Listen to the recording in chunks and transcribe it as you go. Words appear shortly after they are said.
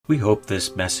We hope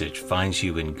this message finds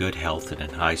you in good health and in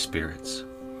high spirits.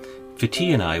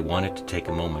 Fatih and I wanted to take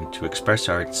a moment to express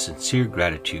our sincere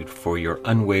gratitude for your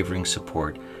unwavering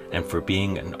support and for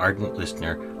being an ardent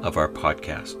listener of our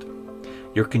podcast.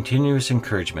 Your continuous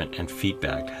encouragement and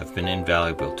feedback have been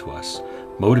invaluable to us,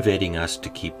 motivating us to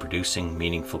keep producing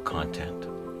meaningful content.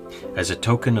 As a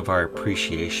token of our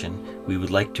appreciation, we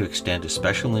would like to extend a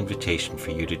special invitation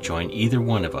for you to join either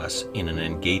one of us in an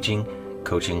engaging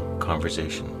coaching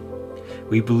conversation.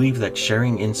 We believe that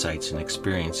sharing insights and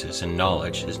experiences and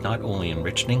knowledge is not only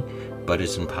enriching, but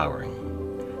is empowering.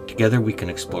 Together we can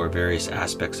explore various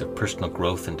aspects of personal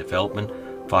growth and development,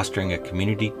 fostering a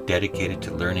community dedicated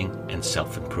to learning and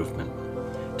self-improvement.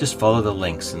 Just follow the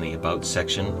links in the About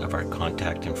section of our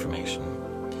contact information.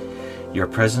 Your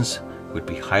presence would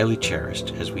be highly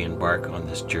cherished as we embark on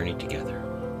this journey together.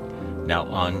 Now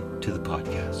on to the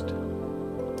podcast.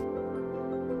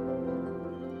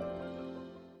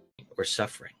 Or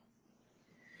suffering.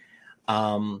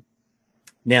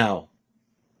 Now,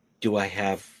 do I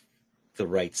have the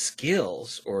right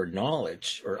skills or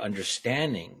knowledge or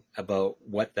understanding about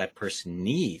what that person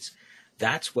needs?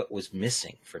 That's what was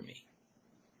missing for me.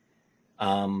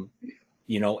 And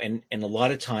a lot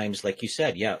of times, like you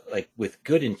said, like with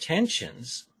good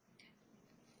intentions,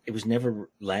 it was never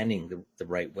landing the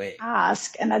right way.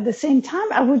 Ask. And at the same time,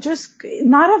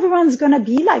 not everyone's going to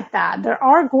be like that. There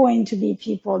are going to be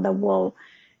people that will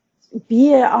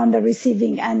be on the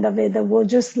receiving end of it, that will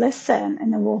just listen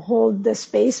and that will hold the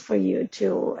space for you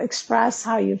to express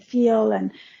how you feel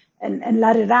and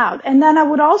let it out. And then I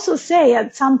would also say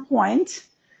at some point,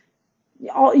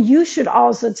 you should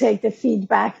also take the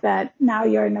feedback that now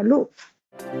you're in a loop.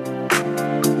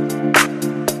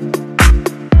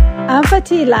 I'm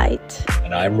Fatih Light.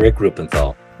 And I'm Rick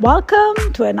Rupenthal.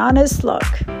 Welcome to An Honest Look,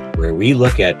 where we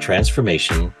look at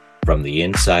transformation from the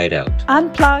inside out.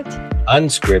 Unplugged,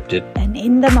 unscripted, and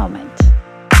in the moment.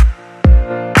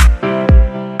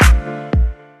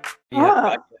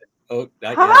 Hi!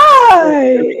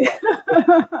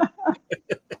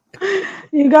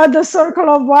 You got the circle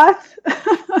of what?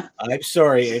 I'm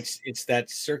sorry, it's that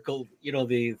circle,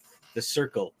 the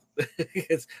circle.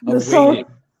 It's the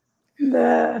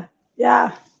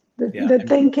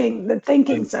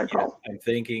thinking circle. I'm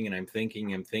thinking.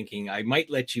 I might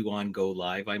let you on go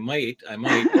live. I might.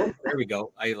 Oh, there we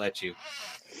go. I let you.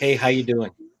 Hey, how you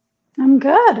doing? I'm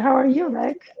good. How are you,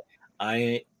 Rick?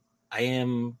 I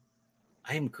am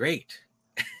great.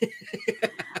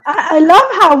 I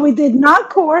love how we did not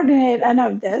coordinate any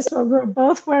of this, but we're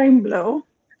both wearing blue.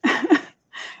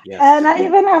 Yes. And I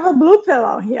even have a blue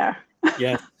pillow here.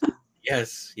 Yes.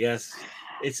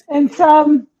 And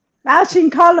some matching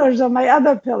colors on my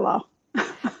other pillow.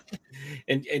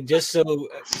 and just so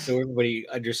everybody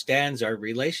understands our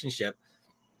relationship,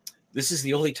 this is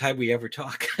the only time we ever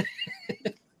talk.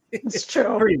 It's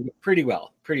true. Pretty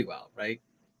well, right?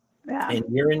 Yeah. And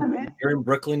you're in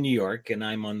Brooklyn, New York, and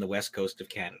I'm on the west coast of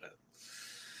Canada.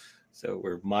 So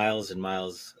we're miles and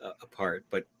miles apart,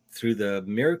 but through the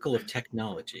miracle of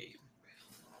technology,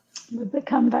 we've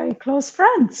become very close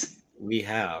friends. We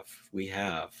have.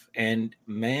 And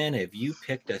man, have you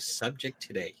picked a subject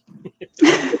today?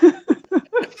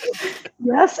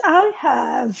 Yes, I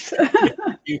have.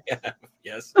 You have,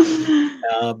 yes.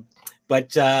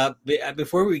 But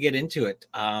before we get into it,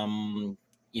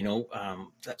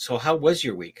 so how was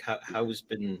your week? How has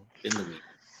been the week?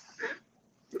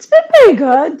 It's been pretty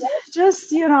good. Just,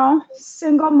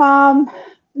 single mom,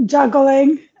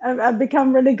 juggling. I've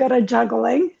become really good at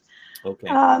juggling. Okay.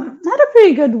 Had a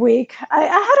pretty good week. I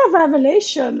had a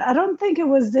revelation. I don't think it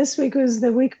was this week. It was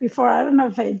the week before. I don't know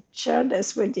if I shared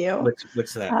this with you.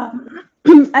 What's that?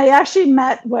 I actually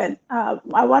met with,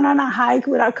 I went on a hike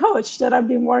with a coach that I've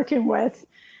been working with.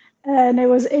 And it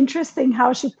was interesting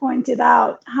how she pointed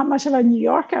out how much of a New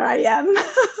Yorker I am.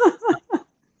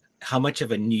 How much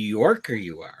of a New Yorker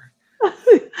you are.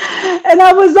 And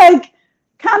I was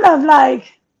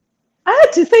I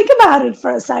had to think about it for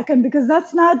a second, because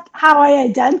that's not how I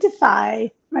identify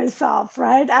myself,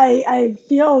 right? I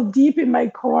feel deep in my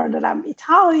core that I'm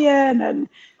Italian, and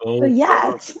but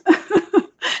yet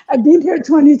I've been here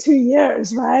 22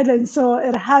 years, right? And so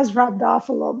it has rubbed off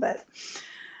a little bit.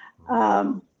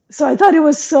 So I thought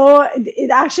it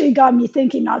actually got me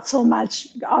thinking, not so much,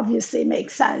 obviously it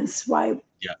makes sense why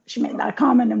she made that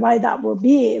comment and why that will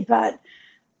be, but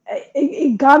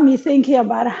it got me thinking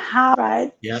about how,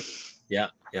 right? Yeah.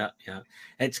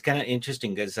 It's kind of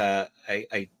interesting because I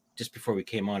just before we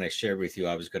came on, I shared with you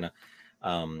I'm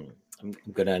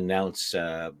gonna announce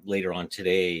later on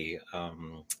today.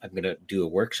 I'm gonna do a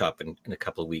workshop in a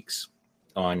couple of weeks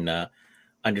on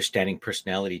understanding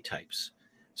personality types.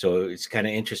 So it's kind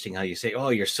of interesting how you say, "Oh,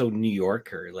 you're so New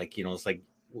Yorker." Like, it's like,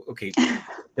 okay,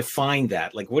 define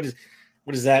that. Like, what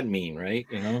does that mean, right?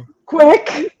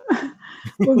 Quick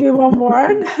would be one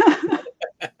word.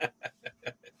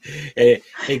 Hey,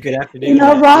 good afternoon. In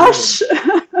a rush.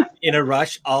 In a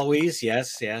rush, always.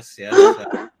 Yes.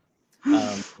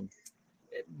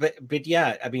 But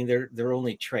yeah, I mean, they're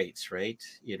only traits, right?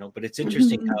 But it's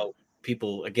interesting how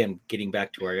people, again, getting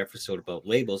back to our episode about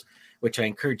labels, which I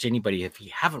encourage anybody, if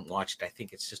you haven't watched, I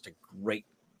think it's just a great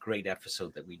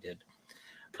episode that we did.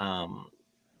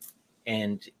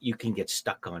 And you can get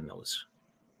stuck on those,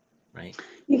 right?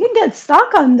 You can get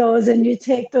stuck on those, and you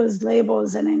take those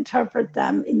labels and interpret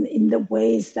them in the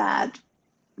ways that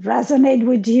resonate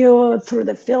with you through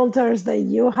the filters that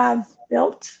you have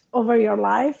built over your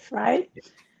life, right?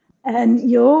 And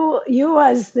you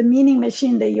as the meaning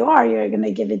machine that you are, you're going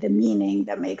to give it the meaning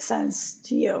that makes sense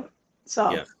to you.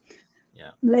 So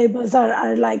labels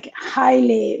are like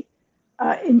highly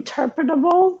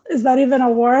interpretable. Is that even a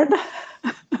word?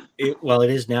 Well, it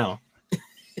is now.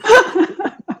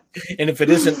 And if it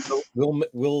isn't,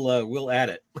 we'll add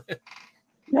it.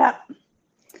 Yeah.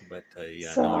 But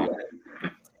no,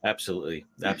 absolutely.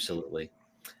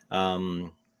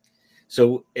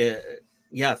 So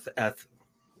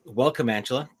welcome,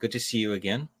 Angela. Good to see you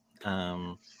again.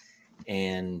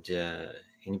 And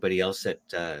anybody else that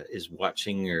is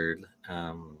watching or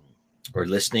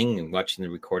listening and watching the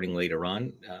recording later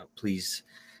on, please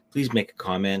make a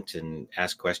comment and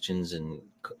ask questions and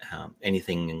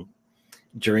anything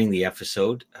during the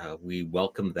episode. We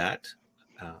welcome that.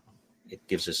 It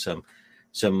gives us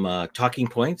some talking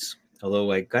points.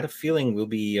 Although I got a feeling we'll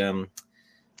be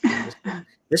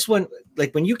this one,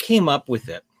 like when you came up with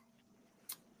it,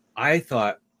 I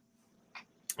thought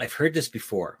I've heard this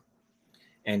before.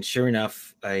 And sure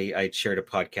enough, I shared a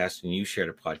podcast and you shared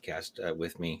a podcast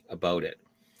with me about it.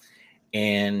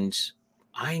 And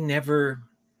I never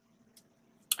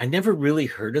really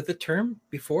heard of the term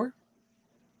before.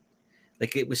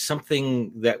 Like it was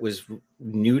something that was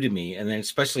new to me. And then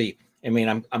especially, I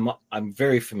mean, I'm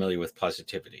very familiar with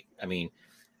positivity. I mean,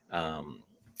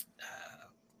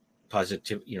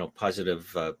 positive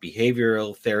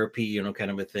behavioral therapy,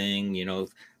 kind of a thing,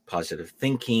 positive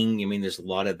thinking. I mean, there's a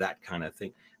lot of that kind of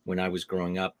thing. When I was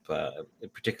growing up,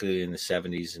 particularly in the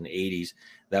 70s and 80s,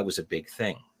 that was a big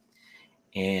thing.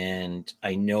 And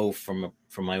I know from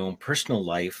my own personal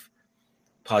life,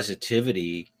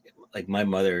 positivity, like my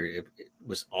mother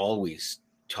was always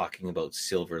talking about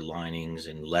silver linings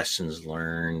and lessons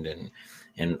learned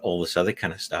and all this other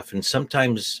kind of stuff. And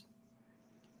sometimes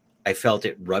I felt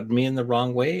it rubbed me in the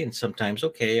wrong way, and sometimes,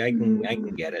 okay, I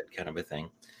can get it, kind of a thing.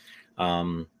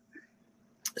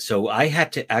 So I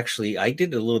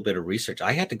did a little bit of research.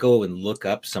 I had to go and look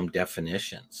up some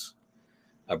definitions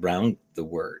around the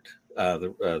word,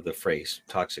 the phrase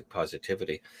toxic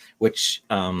positivity, which,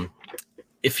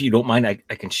 if you don't mind, I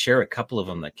can share a couple of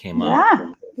them that came up.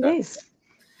 Yeah, please.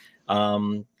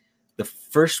 The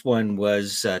first one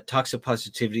was toxic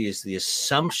positivity is the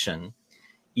assumption,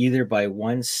 either by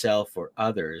oneself or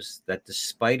others, that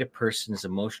despite a person's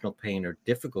emotional pain or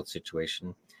difficult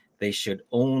situation, they should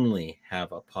only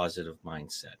have a positive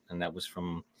mindset. And that was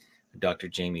from Dr.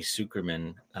 Jamie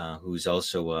Zuckerman, who's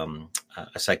also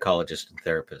a psychologist and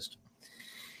therapist.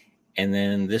 And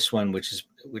then this one, which is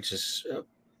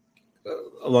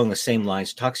along the same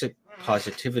lines, toxic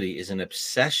positivity is an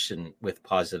obsession with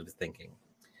positive thinking.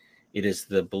 It is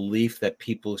the belief that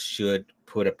people should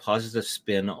put a positive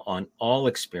spin on all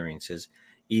experiences,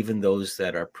 even those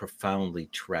that are profoundly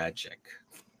tragic.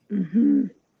 Mm-hmm.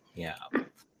 Yeah.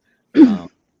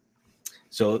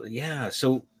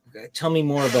 So tell me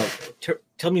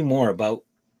more about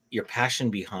your passion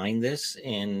behind this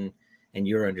and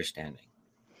your understanding.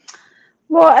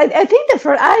 Well, I think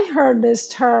I heard this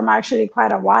term actually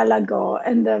quite a while ago,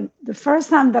 and the first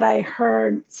time that I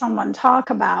heard someone talk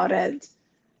about it,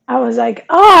 I was like,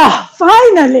 oh,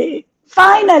 finally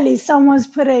someone's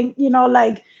putting,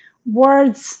 like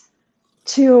words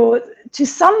to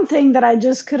something that I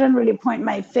just couldn't really point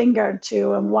my finger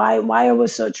to, and why I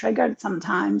was so triggered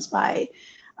sometimes by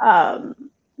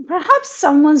perhaps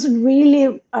someone's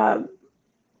really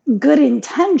good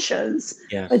intentions,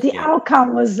 but the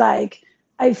outcome was like,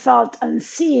 I felt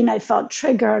unseen, I felt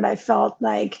triggered, I felt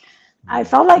like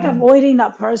avoiding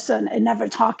that person and never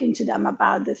talking to them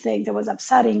about the thing that was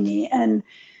upsetting me. And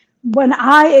when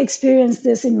I experienced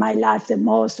this in my life the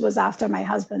most was after my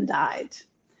husband died.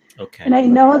 Okay. And I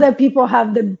know that people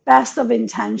have the best of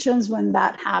intentions when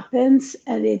that happens,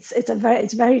 and it's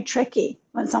very tricky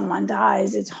when someone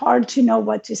dies. It's hard to know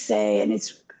what to say, and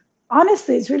it's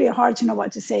honestly, it's really hard to know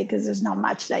what to say because there's not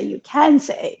much that you can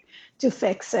say to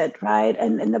fix it, right?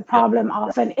 And the problem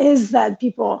often is that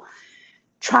people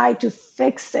try to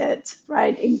fix it,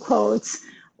 right, in quotes,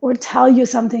 or tell you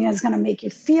something that's going to make you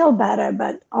feel better.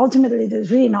 But ultimately, there's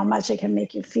really not much that can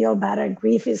make you feel better.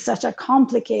 Grief is such a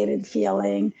complicated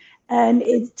feeling, and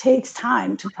it takes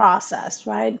time to process,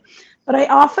 right? But I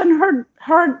often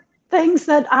heard things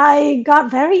that I got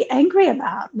very angry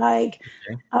about, like,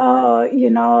 oh,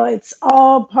 it's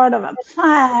all part of a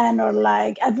plan, or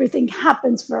like everything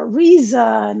happens for a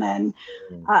reason. And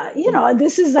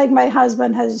this is like my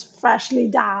husband has freshly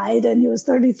died and he was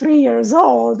 33 years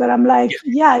old. And I'm like,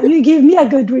 yeah, you give me a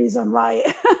good reason why.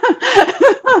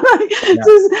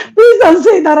 Just please don't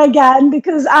say that again,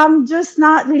 because I'm just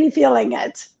not really feeling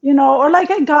it, or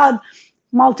like I got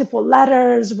multiple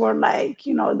letters were like,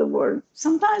 the word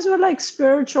sometimes were like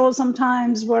spiritual,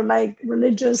 sometimes were like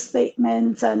religious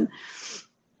statements. And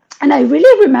I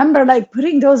really remember like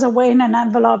putting those away in an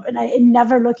envelope and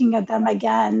never looking at them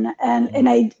again. And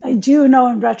I do know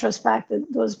in retrospect that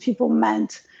those people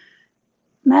meant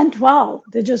well.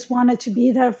 They just wanted to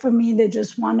be there for me. They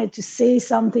just wanted to say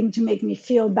something to make me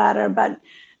feel better. But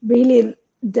really,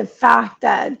 the fact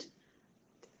that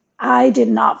I did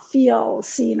not feel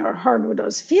seen or heard with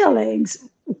those feelings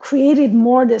created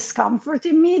more discomfort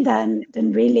in me than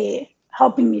really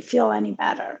helping me feel any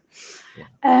better.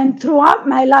 And throughout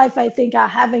my life, I think I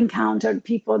have encountered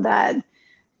people that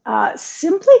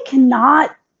simply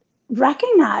cannot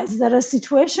recognize that a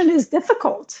situation is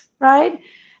difficult, right?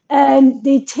 And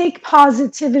they take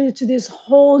positivity to this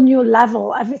whole new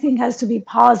level. Everything has to be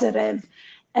positive,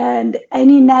 and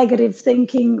any negative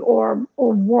thinking or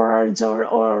words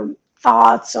or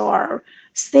thoughts or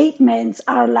statements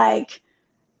are like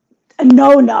a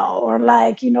no, or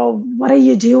like, what are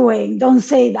you doing? Don't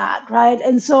say that, right?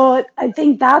 And so I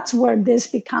think that's where this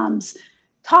becomes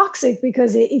toxic,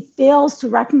 because it fails to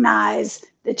recognize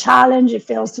the challenge. It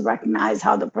fails to recognize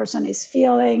how the person is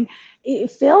feeling.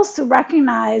 It fails to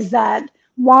recognize that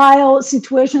while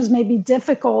situations may be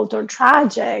difficult or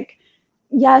tragic,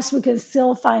 yes, we can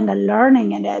still find a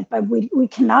learning in it, but we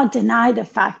cannot deny the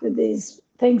fact that these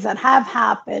things that have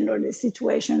happened or the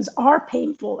situations are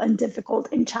painful and difficult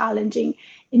and challenging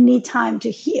and need time to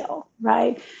heal,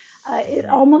 right? It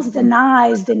almost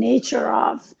denies the nature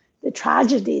of the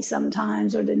tragedy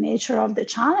sometimes, or the nature of the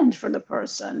challenge for the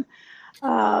person.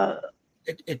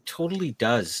 It totally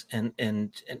does, and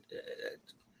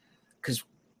because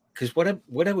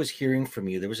what I was hearing from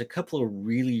you, there was a couple of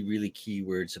really key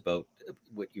words about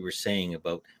what you were saying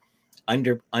about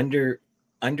underplaying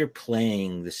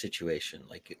the situation,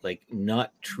 like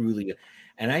not truly.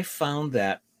 And I found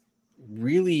that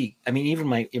really, I mean,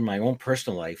 even in my own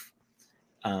personal life,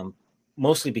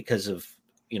 mostly because of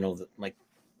my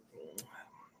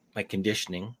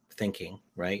conditioning thinking,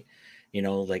 right?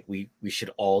 Like we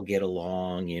should all get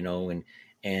along,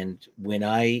 and when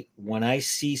I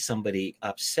see somebody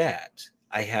upset,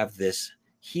 I have this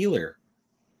healer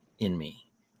in me,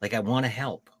 like I want to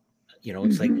help.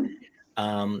 It's like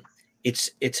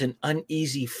it's an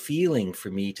uneasy feeling for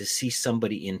me to see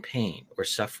somebody in pain or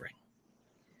suffering.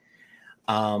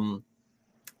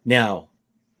 Now,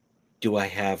 do I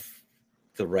have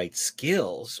the right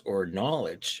skills or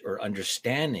knowledge or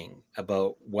understanding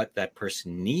about what that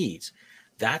person needs?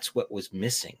 That's what was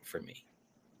missing for me.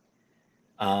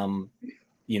 And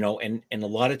a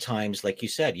lot of times, like you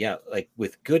said, like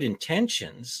with good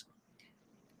intentions,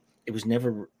 it was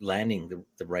never landing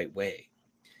the right way.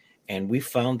 And we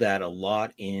found that a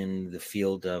lot in the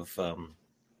field of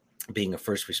being a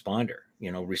first responder,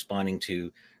 responding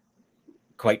to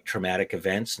quite traumatic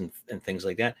events and things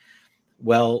like that.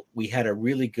 Well, we had a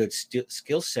really good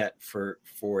skill set for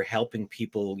helping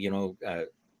people,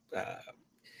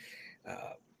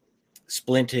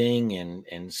 splinting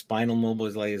and spinal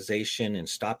mobilization and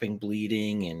stopping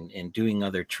bleeding and doing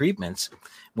other treatments.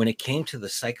 When it came to the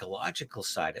psychological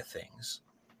side of things,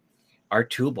 our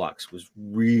toolbox was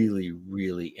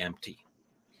really empty.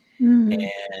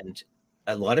 And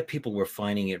a lot of people were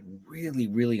finding it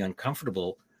really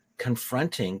uncomfortable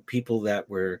confronting people that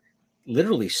were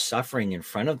literally suffering in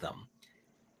front of them,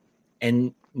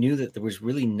 and knew that there was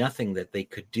really nothing that they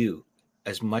could do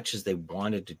as much as they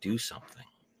wanted to do something.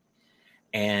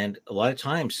 And a lot of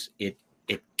times it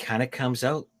kind of comes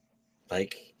out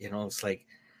like, it's like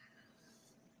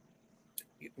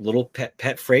little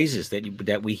pet phrases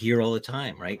that we hear all the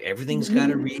time, right? Everything's got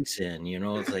a reason,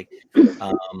 it's like,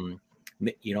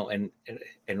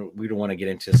 and we don't want to get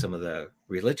into some of the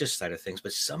religious side of things,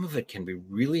 but some of it can be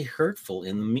really hurtful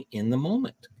in the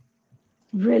moment.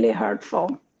 Really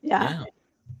hurtful. Yeah.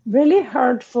 really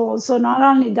hurtful. So not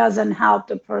only doesn't help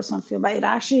the person feel, but it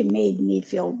actually made me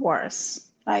feel worse,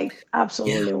 like Yeah.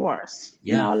 absolutely worse,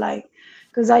 Yeah. like,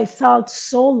 because I felt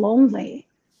so lonely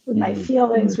with my Mm-hmm.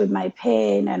 feelings, with my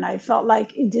pain, and I felt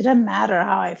like it didn't matter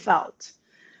how I felt.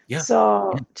 Yeah. Yeah.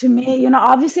 So to me,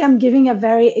 obviously I'm giving a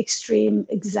very extreme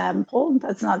example.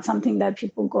 That's not something that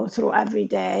people go through every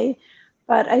day,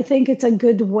 but I think it's a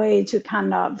good way to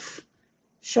kind of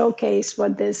showcase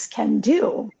what this can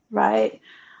do, right?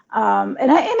 And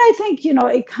I think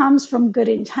it comes from good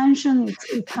intention.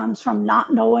 It comes from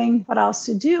not knowing what else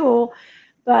to do,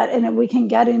 and we can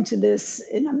get into this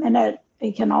in a minute.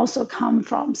 It can also come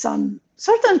from some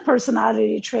certain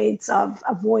personality traits of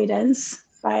avoidance,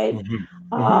 right? Mm-hmm.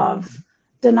 Mm-hmm. Of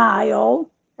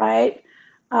denial, right?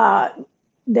 Uh,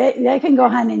 they can go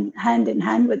hand in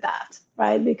hand with that,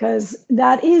 right? Because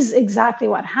that is exactly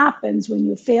what happens when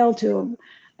you fail to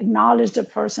acknowledge the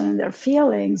person and their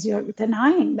feelings. You're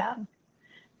denying them,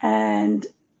 and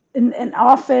and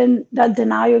often that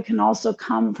denial can also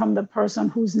come from the person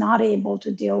who's not able to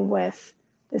deal with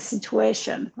the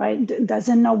situation, right?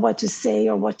 Doesn't know what to say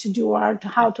or what to do or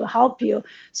how to help you,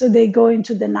 so they go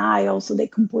into denial, so they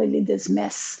completely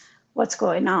dismiss what's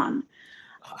going on.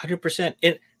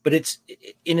 100%. But it's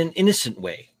in an innocent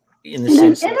way, in the In an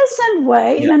sense that, innocent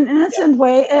way,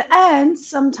 yeah, and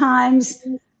sometimes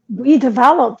we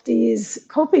develop these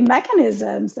coping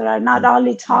mechanisms that are not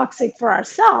only toxic for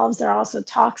ourselves, they're also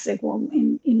toxic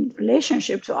in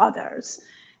relationship to others.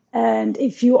 And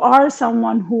if you are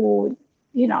someone who,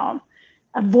 you know,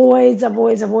 avoids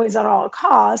at all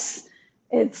costs,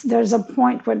 there's a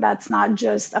point where that's not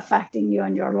just affecting you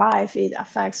and your life, it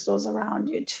affects those around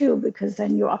you too, because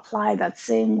then you apply that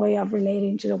same way of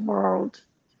relating to the world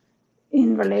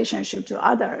in relationship to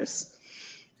others.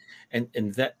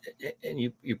 and that, and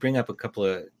you bring up a couple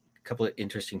of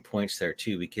interesting points there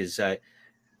too, because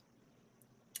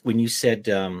when you said,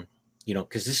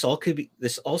 because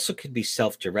this also could be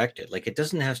self-directed. Like, it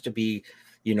doesn't have to be,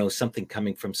 something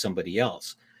coming from somebody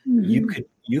else. you Mm-hmm. could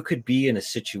you could be in a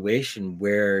situation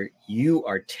where you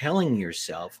are telling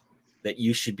yourself that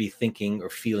you should be thinking or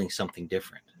feeling something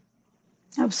different.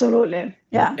 Absolutely.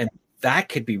 Yeah. And that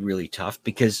could be really tough,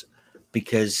 because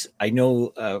I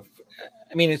know,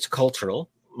 I mean, it's cultural.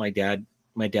 My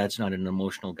dad's not an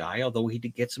emotional guy, although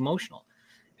gets emotional.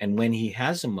 And when he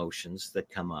has emotions that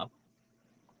come up,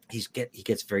 he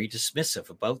gets very dismissive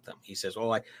about them. He says,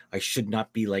 "Oh, I should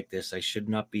not be like this. I should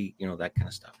not be," that kind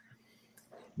of stuff.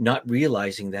 Not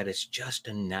realizing that it's just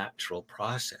a natural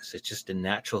process. It's just a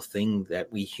natural thing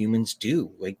that we humans do.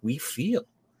 Like, we feel.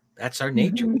 That's our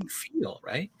nature. Mm-hmm. We feel,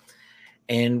 right?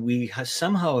 And we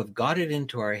somehow have got it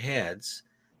into our heads,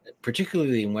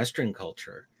 particularly in Western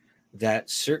culture, that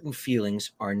certain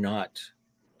feelings are not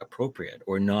appropriate,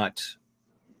 or not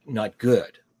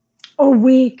good. Or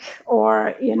weak, or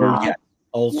Or, yeah,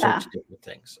 all yeah, sorts of different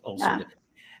things. yeah.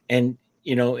 And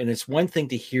and it's one thing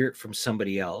to hear it from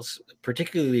somebody else,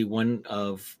 particularly one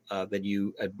of that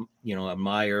you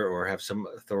admire, or have some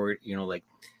authority, like,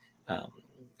 um,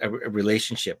 a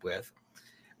relationship with.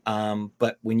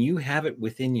 But when you have it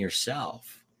within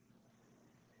yourself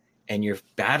and you're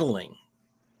battling,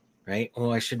 right? Oh,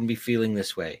 I shouldn't be feeling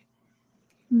this way.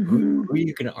 Who, Mm-hmm. who are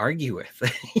you going to argue with?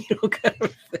 Kind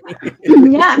of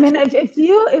thing. Yeah, I mean,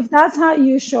 if that's how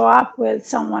you show up with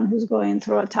someone who's going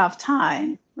through a tough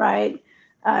time, right?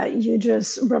 You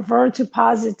just revert to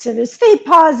positivity, stay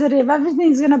positive,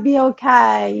 everything's gonna be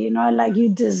okay. Like, you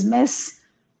dismiss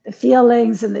the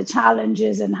feelings and the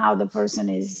challenges and how the person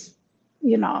is,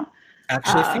 you know,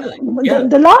 Actually feeling. Yeah.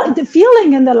 the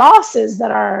feeling and the losses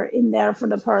that are in there for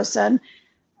the person.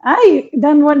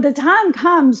 Then when the time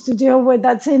comes to deal with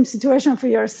that same situation for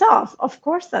yourself, of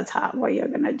course, that's what you're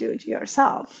going to do to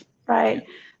yourself, Yeah. right?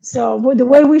 Yeah. So the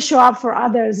way we show up for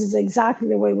others is exactly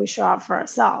the way we show up for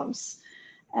ourselves.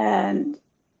 And,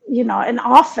 and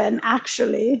often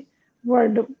actually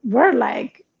we're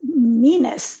like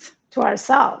meanest to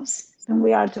ourselves than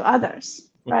we are to others,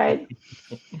 right?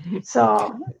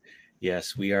 So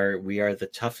Yes, we are the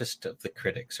toughest of the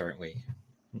critics, aren't we?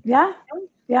 yeah,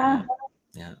 Yeah. yeah.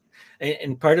 Yeah.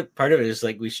 And part of it is,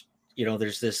 like,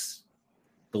 there's this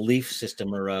belief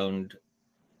system around,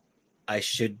 I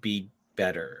should be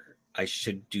better. I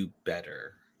should do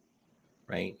better,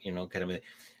 right? Kind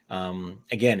of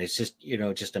again, it's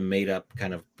just a made up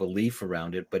kind of belief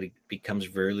around it, but it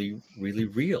becomes really, really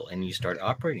real, and you start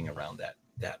operating around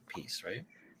that piece, right?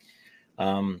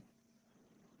 Um,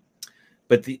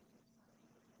 but the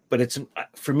but it's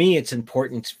for me, it's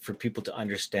important for people to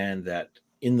understand that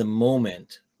in the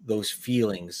moment, those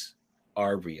feelings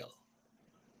are real.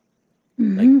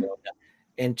 Like, Hmm.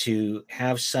 and to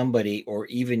have somebody or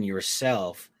even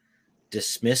yourself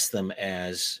dismiss them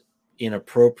as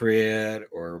inappropriate,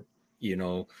 or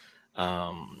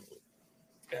um,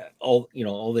 all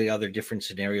the other different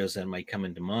scenarios that might come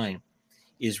into mind,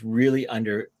 is really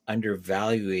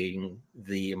undervaluing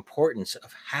the importance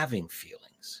of having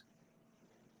feelings,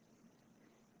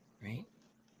 right?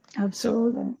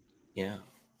 Absolutely. So, yeah,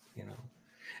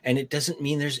 and it doesn't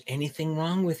mean there's anything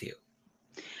wrong with you.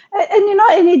 And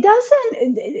and it doesn't.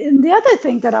 And the other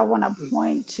thing that I want to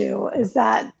point to is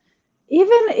that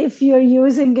even if you're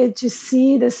using it to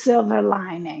see the silver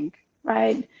lining,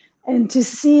 right, and to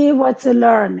see what's a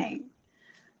learning,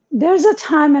 there's a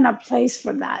time and a place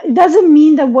for that. It doesn't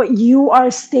mean that what you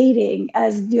are stating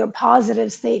as your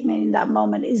positive statement in that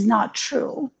moment is not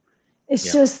true.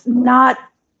 It's just not.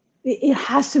 It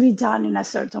has to be done in a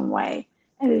certain way,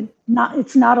 and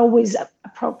it's not always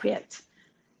appropriate.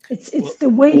 It's the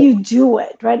way you do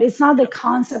it, right? It's not the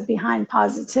concept behind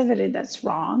positivity that's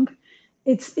wrong.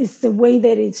 It's the way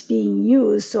that it's being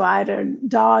used to either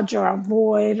dodge or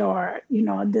avoid or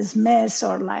dismiss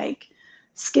or like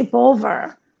skip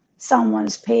over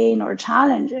someone's pain or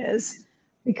challenges,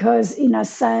 because in a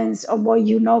sense of what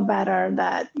better,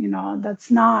 that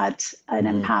that's not an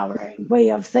empowering way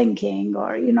of thinking,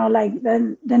 or like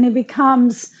then it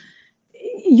becomes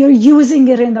you're using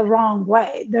it in the wrong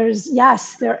way. There is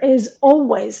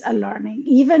always a learning,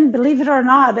 even, believe it or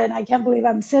not, and I can't believe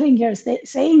I'm sitting here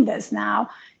saying this now,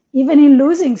 even in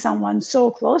losing someone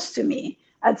so close to me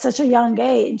at such a young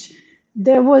age,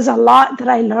 there was a lot that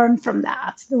I learned from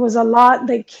that. There was a lot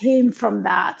that came from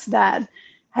that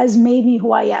has made me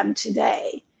who I am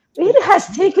today. It has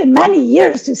taken many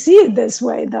years to see it this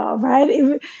way, though,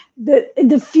 right?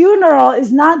 The funeral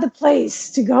is not the place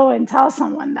to go and tell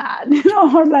someone that,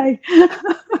 or like,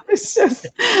 it's just,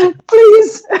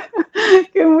 please,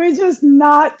 can we just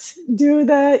not do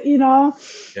the,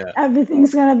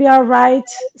 everything's going to be all right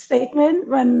statement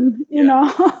when,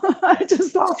 I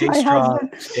just lost my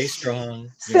husband. Stay strong.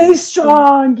 Stay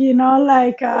strong,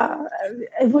 like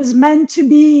it was meant to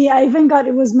be.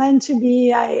 It was meant to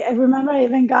be. I remember I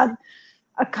even got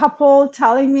a couple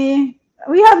telling me,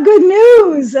 we have good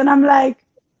news. And I'm like,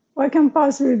 what can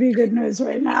possibly be good news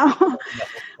right now?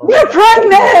 We're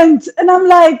pregnant. And I'm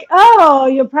like, oh,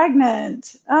 you're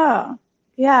pregnant. Oh,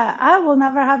 yeah, I will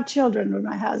never have children with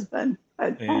my husband.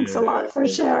 But thanks a lot for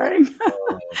sharing.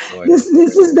 This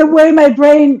is the way my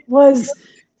brain was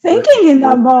thinking in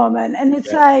that moment. And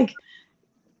it's like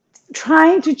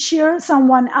trying to cheer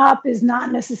someone up is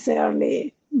not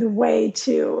necessarily the way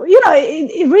to,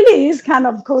 it really is kind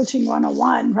of coaching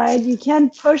 101, right? You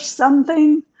can't push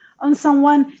something on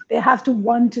someone. They have to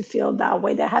want to feel that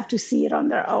way. They have to see it on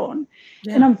their own.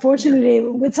 Yeah. And unfortunately,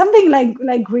 with something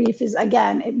like grief is,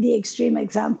 again, the extreme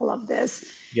example of this.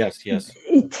 Yes.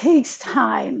 It takes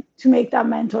time to make that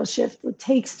mental shift. It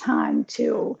takes time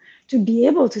to be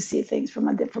able to see things from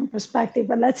a different perspective.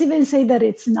 But let's even say that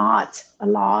it's not a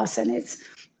loss and it's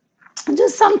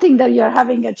just something that you're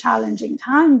having a challenging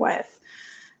time with.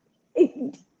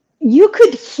 You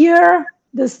could hear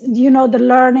this, the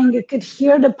learning, you could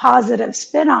hear the positive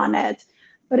spin on it.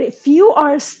 But if you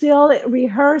are still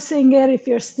rehearsing it, if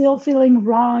you're still feeling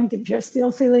wronged, if you're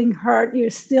still feeling hurt, you're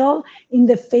still in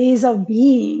the phase of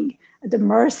being at the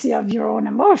mercy of your own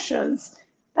emotions,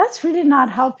 that's really not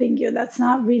helping you. That's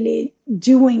not really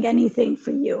doing anything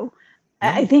for you.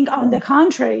 I think, on the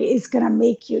contrary, it's going to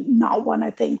make you not want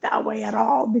to think that way at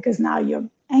all, because now you're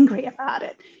angry about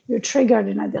it. You're triggered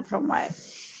in a different way.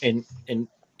 And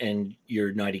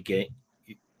you're not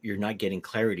getting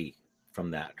clarity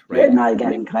from that, right? You're not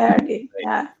getting clarity. Right?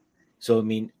 Yeah. So, I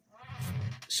mean,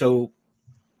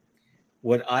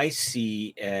 what I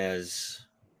see as,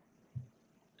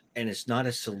 and it's not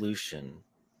a solution,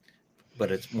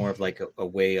 but it's more of like a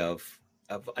way of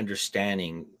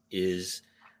understanding, is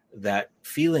that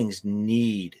feelings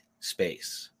need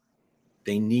space.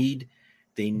 They need,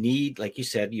 like you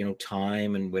said,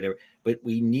 time and whatever, but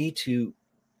we need to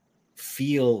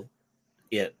feel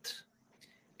it.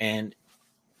 And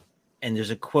there's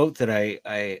a quote that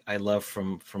I love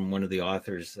from one of the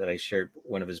authors that I shared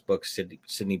one of his books,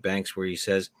 Sydney Banks, where he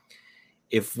says,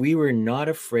 if we were not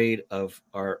afraid of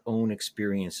our own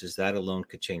experiences, that alone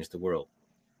could change the world.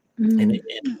 And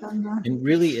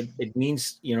really, it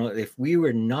means, if we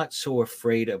were not so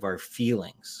afraid of our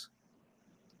feelings,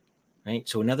 right?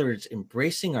 So in other words,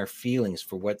 embracing our feelings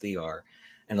for what they are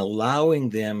and allowing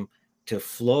them to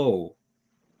flow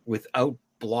without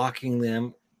blocking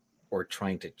them or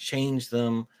trying to change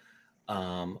them,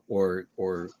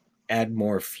 or add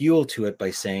more fuel to it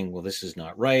by saying, well, this is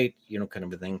not right, kind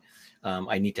of a thing.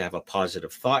 I need to have a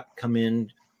positive thought come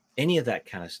in. any of that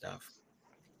kind of stuff,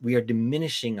 we are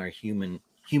diminishing our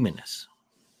humanness.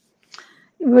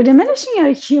 We're diminishing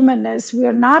our humanness.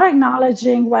 We're not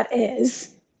acknowledging what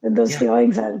is, that those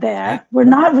feelings are there. We're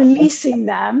not releasing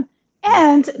them.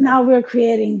 And now we're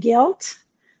creating guilt.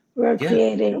 We're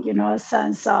creating, a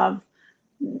sense of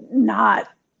not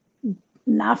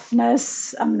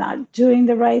enoughness. I'm not doing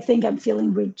the right thing. I'm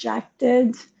feeling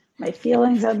rejected. My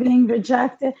feelings are being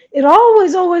rejected. It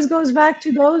always goes back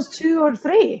to those 2 or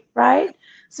 3, right?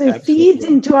 So it feeds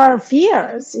into our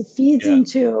fears. It feeds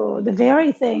into the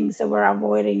very things that we're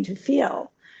avoiding to feel.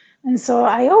 And so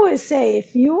I always say,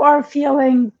 if you are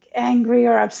feeling angry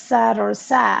or upset or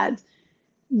sad,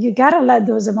 you got to let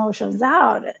those emotions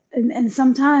out. And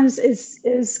sometimes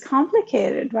it's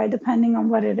complicated, right? Depending on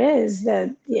what it is,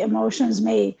 that the emotions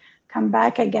may come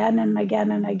back again and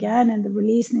again and again, and the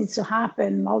release needs to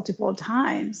happen multiple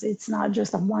times. It's not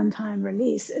just a one-time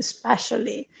release,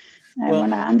 especially. I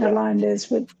want to underline this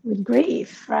with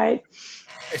grief, right?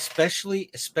 Especially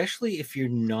if you're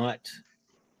not,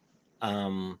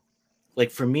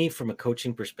 like for me, from a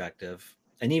coaching perspective,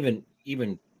 and even,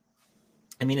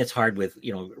 I mean, it's hard with,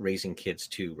 raising kids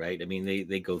too, right? I mean,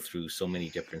 they go through so many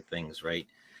different things, right?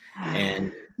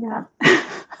 And yeah,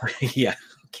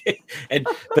 okay.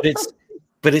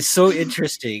 But it's so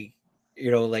interesting,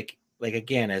 like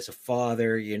again, as a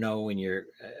father, when you're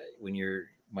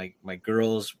my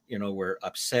girls, were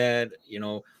upset,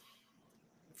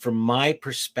 from my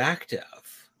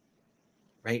perspective,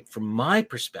 right? From my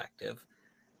perspective,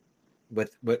 what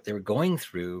they were going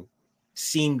through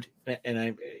seemed, and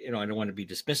I don't want to be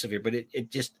dismissive here, but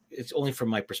it's only from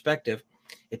my perspective,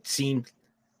 it seemed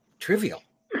trivial.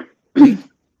 Right?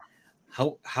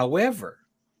 However,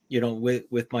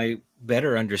 with my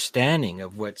better understanding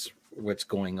of what's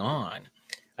going on,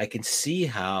 I can see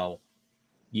how,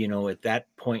 at that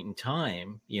point in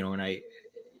time, and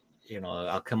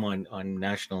I'll come on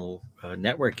national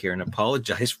network here and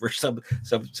apologize for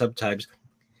sometimes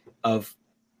of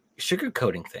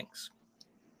sugarcoating things,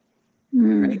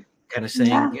 right? Kind of saying,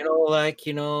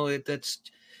 that's,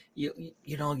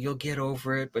 you'll get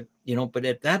over it, but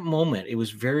at that moment, it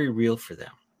was very real for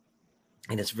them,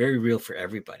 and it's very real for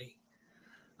everybody.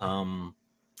 And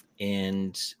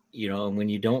when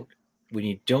you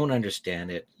don't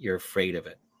understand it, you're afraid of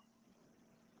it.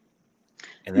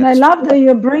 And I love that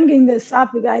you're bringing this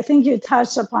up, because I think you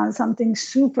touched upon something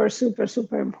super, super,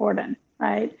 super important,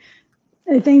 right?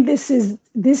 I think this is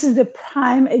the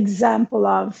prime example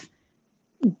of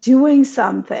doing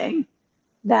something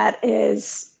that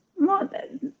is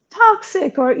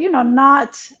toxic or,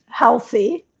 not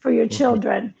healthy for your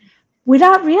children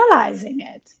without realizing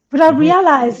it, without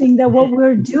realizing that what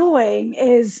we're doing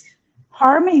is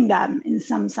harming them in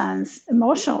some sense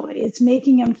emotionally. It's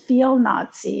making them feel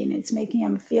not seen. It's making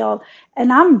them feel,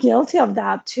 and I'm guilty of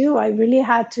that too. I really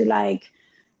had to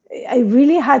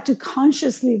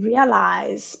consciously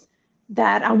realize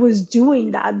that I was doing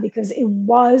that, because it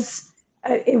was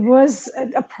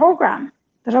a program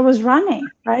that I was running,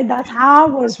 right? That's how I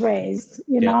was raised,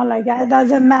 like, it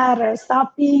doesn't matter.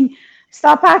 Stop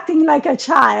acting like a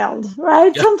child,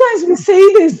 right? Yeah. Sometimes we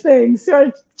say these things to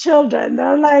our children.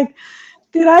 They're like,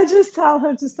 did I just tell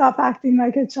her to stop acting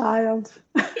like a child?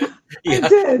 I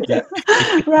did,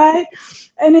 right?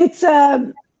 And it's,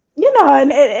 and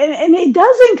it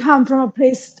doesn't come from a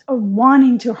place of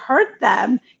wanting to hurt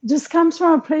them. It just comes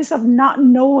from a place of not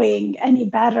knowing any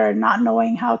better, not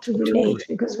knowing how to relate,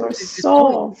 because we're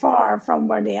so far from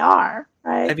where they are,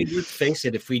 right? I mean, let's face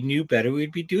it, if we knew better,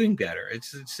 we'd be doing better.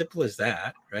 It's as simple as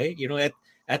that, right?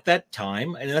 At that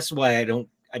time, and that's why I don't,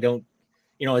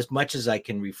 as much as I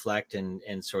can reflect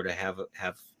and sort of have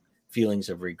feelings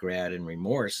of regret and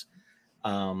remorse,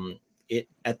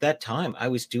 at that time I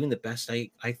was doing the best I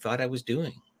thought I was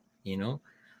doing,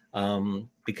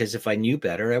 because if I knew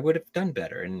better, I would have done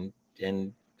better. And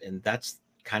that's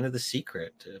kind of the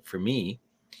secret for me.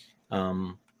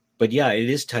 But yeah, it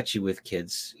is touchy with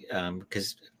kids,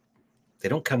 because they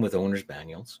don't come with owner's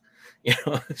manuals.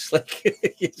 It's like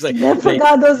they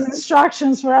forgot those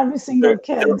instructions for every single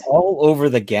kid. They're all over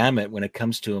the gamut when it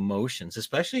comes to emotions,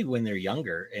 especially when they're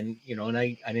younger. And and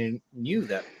I knew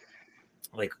that,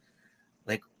 like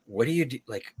what do you do?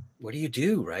 Like, what do you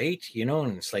do, right?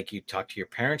 And it's like, you talk to your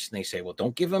parents and they say, well,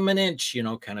 don't give them an inch,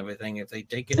 kind of a thing. If they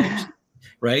take an inch,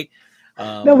 right?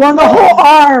 They want the whole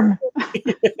arm.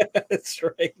 That's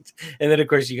right. And then of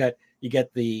course you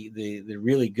get the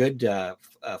really good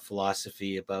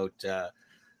philosophy about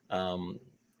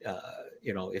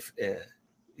if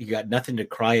you got nothing to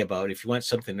cry about, if you want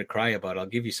something to cry about, I'll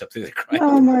give you something to cry about.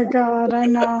 Oh my God, I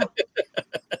know.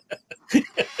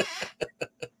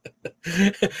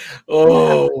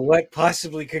 Oh, what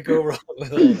possibly could go wrong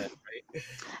with all that, right?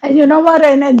 And you know what?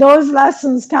 And those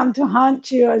lessons come to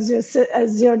haunt you as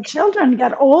your children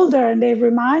get older, and they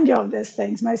remind you of these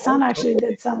things. My son Oh, actually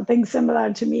totally. did something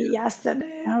similar to me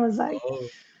yesterday. I was like, Oh,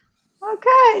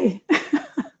 okay.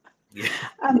 yeah.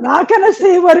 I'm not going to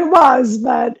say what it was,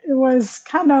 but it was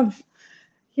kind of,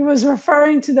 he was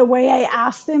referring to the way I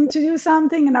asked him to do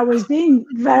something, and I was being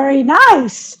very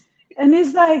nice. And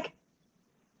he's like,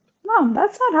 Mom,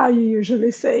 that's not how you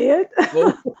usually say it.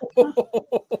 Oh.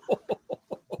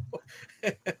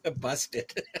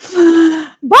 Busted.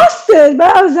 Busted.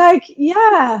 But I was like,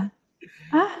 yeah,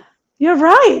 you're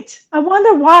right. I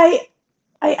wonder why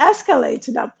I escalate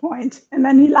to that point. And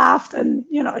then he laughed, and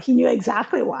he knew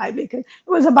exactly why, because it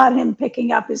was about him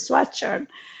picking up his sweatshirt.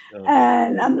 Okay.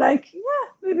 And I'm like, yeah,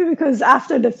 maybe because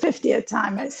after the 50th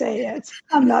time I say it,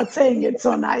 I'm not saying it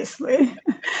so nicely.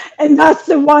 And that's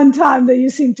the one time that you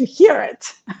seem to hear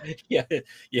it. Yeah.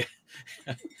 Yeah.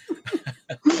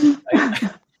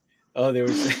 Oh, there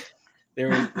was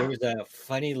a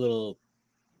funny little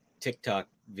TikTok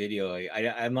video.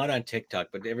 I'm not on TikTok,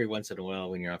 but every once in a while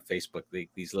when you're on Facebook,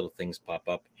 these little things pop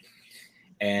up.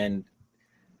 And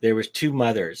there was two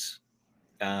mothers,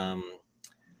 um,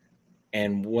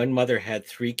 and one mother had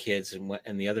three kids,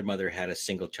 and the other mother had a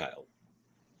single child.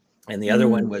 And the other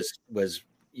one was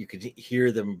you could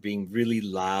hear them being really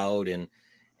loud and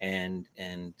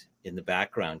in the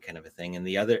background, kind of a thing. And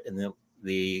the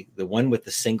one with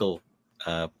the single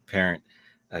parent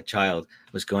child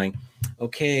was going,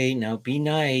 okay, now be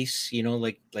nice,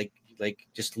 like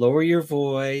just lower your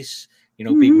voice,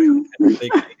 be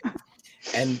big.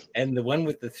 And the one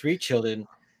with the three children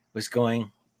was going,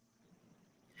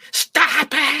 stop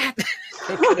it.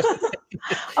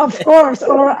 Of course,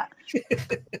 or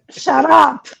shut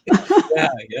up.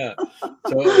 Yeah.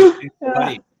 So it was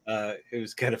funny. It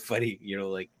was kind of funny,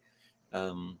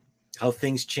 how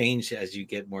things change as you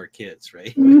get more kids,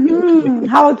 right?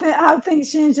 How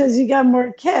things change as you get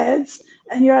more kids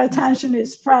and your attention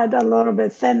is spread a little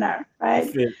bit thinner, right?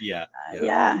 Yeah.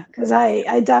 Yeah, because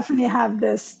I definitely have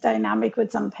this dynamic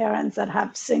with some parents that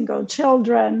have single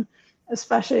children,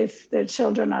 especially if their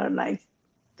children are like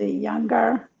the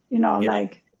younger,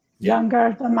 like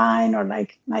younger than mine, or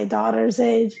like my daughter's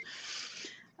age.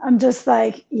 I'm just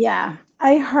like, yeah,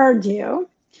 I heard you.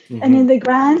 And in the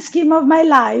grand scheme of my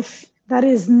life, that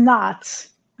is not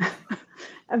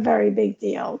a very big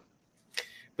deal.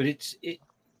 But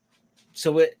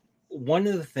one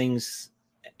of the things,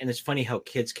 and it's funny how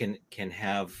kids can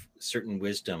have certain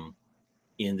wisdom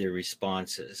in their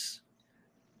responses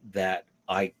that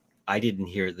I didn't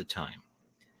hear at the time.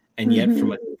 And yet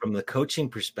from the coaching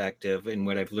perspective and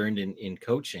what I've learned in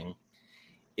coaching,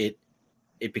 it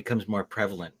becomes more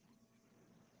prevalent.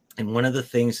 And one of the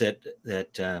things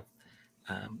that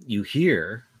you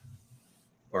hear,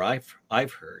 or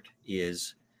I've heard,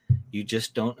 is you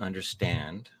just don't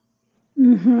understand,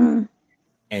 and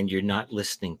you're not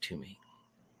listening to me.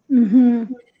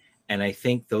 And I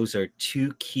think those are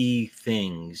two key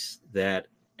things that,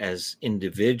 as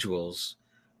individuals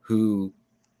who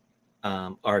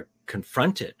are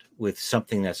confronted with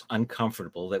something that's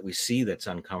uncomfortable, that we see that's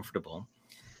uncomfortable,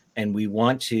 and we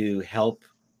want to help,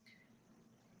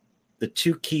 the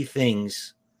two key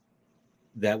things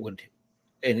that would,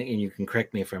 and you can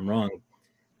correct me if I'm wrong,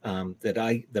 that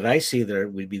I see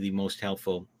that would be the most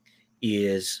helpful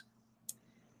is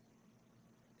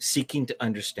seeking to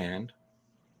understand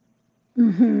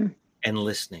and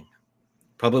listening.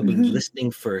 Probably listening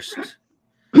first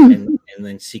and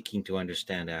then seeking to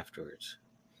understand afterwards.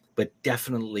 But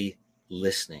definitely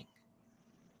listening.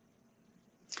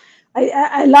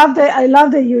 I love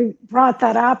that you brought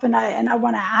that up, and I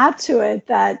want to add to it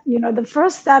that the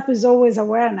first step is always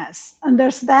awareness,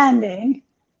 understanding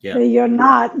that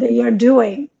you're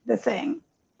doing the thing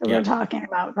that we're talking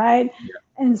about, right?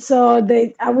 And so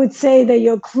I would say that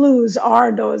your clues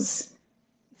are those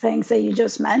things that you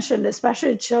just mentioned,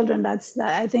 especially children.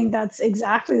 I think that's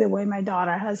exactly the way my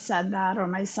daughter has said that, or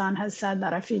my son has said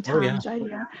that a few times. Right?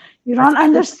 You don't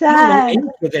understand.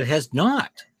 That has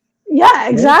not. Yeah,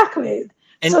 exactly.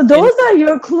 So those are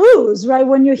your clues, right?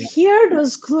 When you hear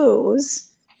those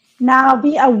clues, now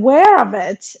be aware of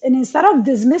it. And instead of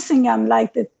dismissing them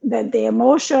like the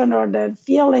emotion or the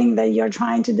feeling that you're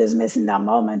trying to dismiss in that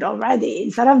moment already,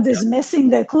 instead of dismissing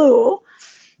the clue,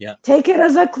 take it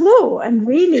as a clue and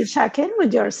really check in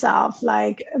with yourself.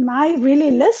 Like, am I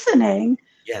really listening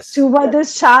to what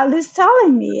this child is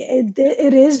telling me?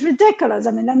 It is ridiculous.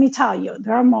 I mean, let me tell you,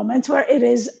 there are moments where it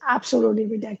is absolutely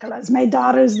ridiculous. My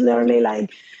daughter is literally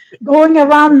like going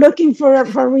around looking for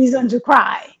a reason to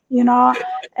cry. you know,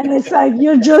 and it's like,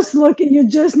 you're just looking, you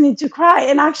just need to cry.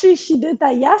 And actually she did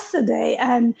that yesterday.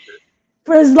 And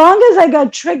for as long as I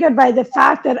got triggered by the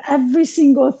fact that every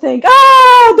single thing,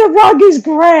 the rug is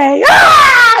gray,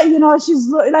 you know, she's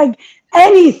like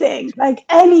anything,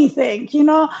 you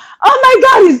know, oh my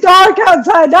God, it's dark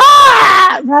outside,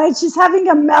 right? She's having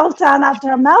a meltdown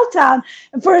after a meltdown.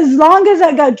 And for as long as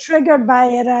I got triggered by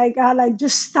it, I got like,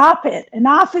 just stop it.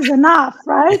 Enough is enough,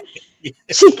 right?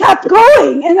 She kept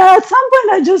going. And then at some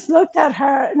point I just looked at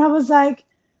her and I was like,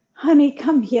 honey,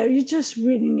 come here. You just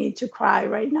really need to cry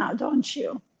right now, don't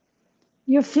you?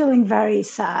 You're feeling very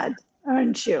sad,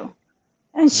 aren't you?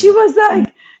 And she was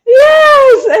like,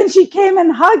 yes. And she came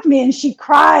and hugged me and she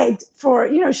cried for,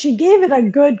 you know, she gave it a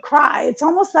good cry. It's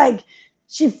almost like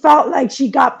she felt like she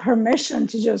got permission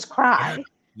to just cry.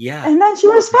 Yeah. And then she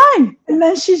was fine. And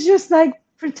then she's just like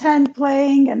pretend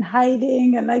playing and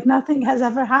hiding and like nothing has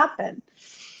ever happened.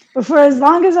 But for as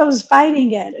long as I was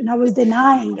fighting it and I was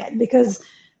denying it, because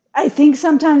I think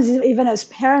sometimes even as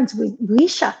parents, we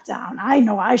shut down. I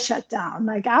know I shut down.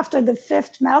 Like after the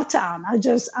 5th meltdown,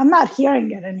 I'm not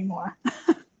hearing it anymore.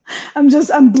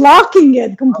 I'm blocking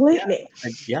it completely.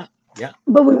 Yeah.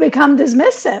 But we become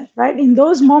dismissive, right? In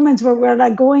those moments where we're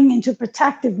like going into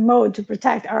protective mode to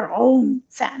protect our own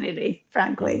sanity,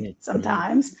 frankly,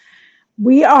 sometimes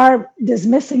we are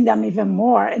dismissing them even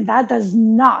more, and that does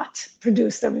not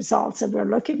produce the results that we're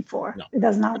looking for. No. It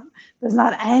does not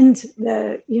end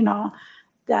the, you know,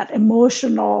 that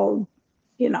emotional,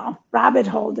 you know, rabbit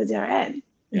hole that they're in.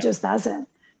 It just doesn't.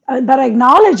 But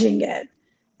acknowledging it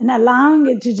and allowing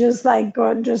it to just like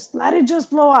go, just let it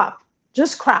just blow up,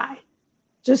 just cry,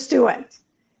 just do it.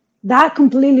 That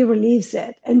completely relieves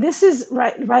it. And this is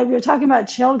right. We're talking about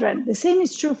children. The same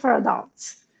is true for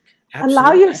adults. Absolutely.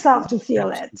 Allow yourself to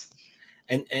feel it.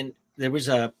 And there was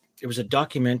a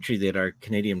documentary that our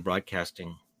Canadian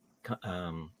Broadcasting,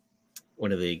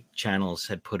 one of the channels,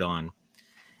 had put on,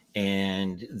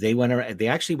 and they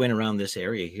actually went around this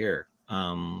area here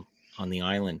on the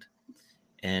island,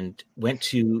 and went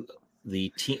to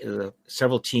the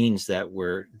several teens that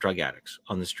were drug addicts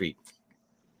on the street,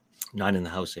 not in the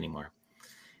house anymore,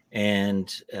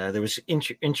 and there was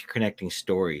interconnecting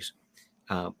stories.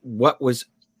 What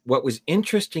was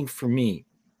interesting for me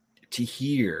to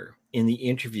hear in the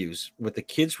interviews, what the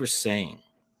kids were saying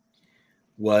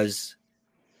was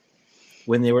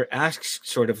when they were asked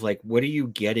sort of like, what are you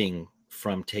getting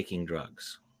from taking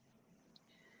drugs?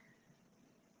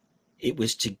 It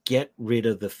was to get rid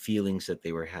of the feelings that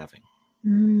they were having.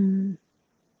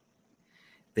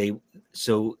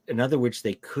 So in other words,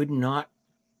 they did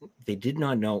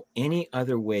not know any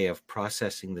other way of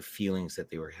processing the feelings that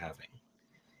they were having.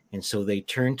 And so they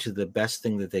turned to the best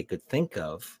thing that they could think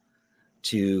of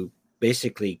to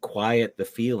basically quiet the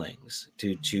feelings,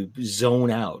 to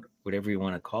zone out, whatever you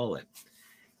want to call it.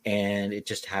 And it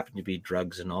just happened to be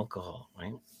drugs and alcohol,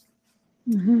 right?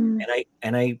 Mm-hmm.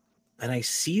 And I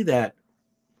see that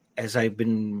as I've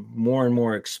been more and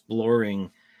more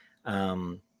exploring,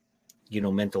 you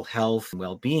know, mental health and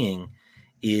well-being,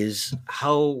 is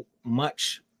how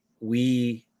much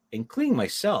we, including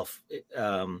myself,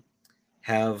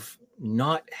 have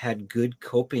not had good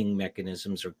coping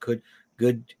mechanisms or good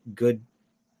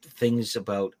things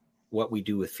about what we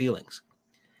do with feelings,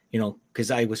 you know,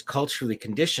 because I was culturally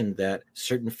conditioned that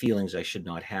certain feelings I should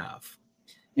not have.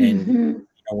 And you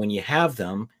know, when you have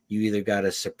them, you either got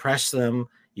to suppress them,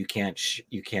 you can't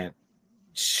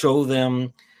show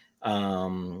them,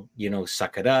 you know,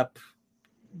 suck it up,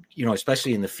 you know,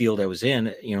 especially in the field I was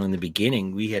in, you know, in the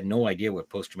beginning, we had no idea what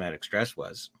post-traumatic stress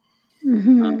was.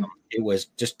 It was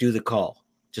just do the call,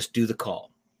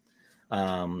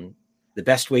 the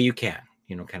best way you can,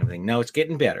 you know, kind of thing. Now it's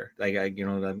getting better. Like, you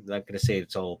know, I'm not going to say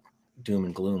it's all doom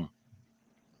and gloom,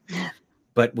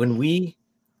 but when we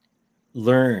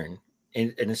learn,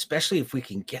 and especially if we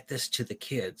can get this to the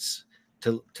kids,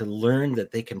 to learn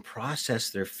that they can process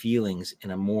their feelings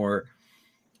in a more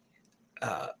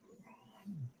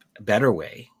better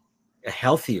way, a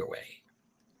healthier way,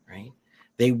 right?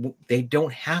 They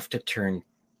don't have to turn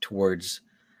towards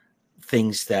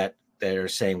things that are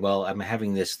saying, well, I'm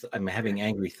having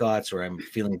angry thoughts, or I'm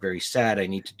feeling very sad, I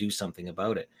need to do something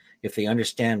about it. If they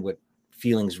understand what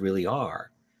feelings really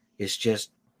are, it's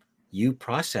just you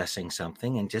processing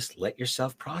something, and just let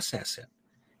yourself process it.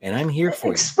 And I'm here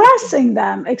for expressing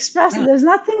them. There's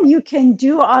nothing you can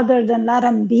do other than let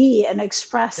them be and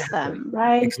express them,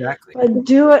 right? Exactly. But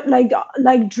do it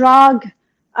like drug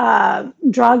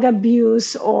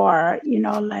abuse, or, you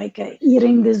know, like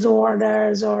eating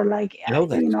disorders, or like,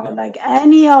 like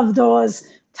any of those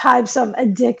types of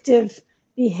addictive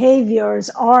behaviors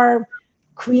are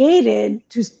created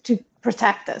to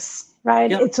protect us, right?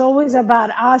 Yeah. It's always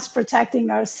about us protecting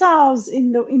ourselves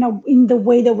in the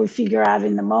way that we figure out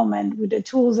in the moment with the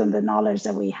tools and the knowledge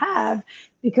that we have.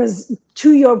 Because to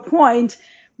your point,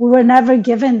 we were never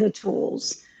given the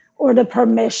tools or the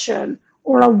permission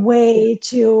or a way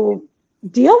to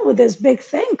deal with this big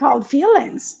thing called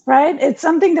feelings, right? It's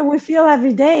something that we feel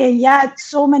every day, and yet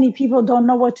so many people don't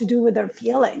know what to do with their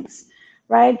feelings,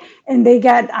 right? And they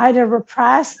get either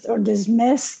repressed or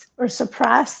dismissed or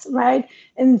suppressed, right?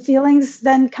 And feelings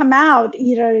then come out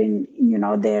either in,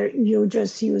 you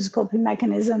just use coping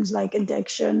mechanisms like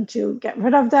addiction to get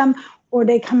rid of them, or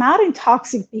they come out in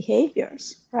toxic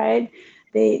behaviors, right?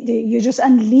 You just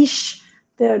unleash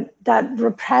that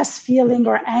repressed feeling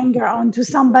or anger onto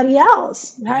somebody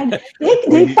else, right?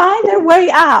 They find their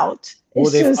way out. Or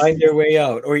they find their way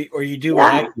out, or you do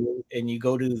what I do, and you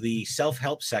go to the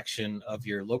self-help section of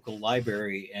your local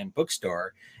library and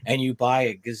bookstore, and you buy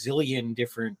a gazillion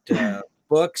different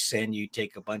books, and you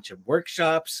take a bunch of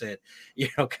workshops, and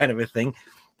kind of a thing,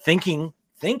 thinking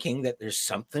that there's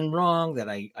something wrong, that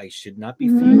I should not be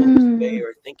feeling this way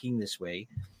or thinking this way.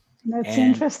 That's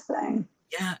interesting.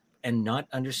 Yeah, and not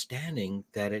understanding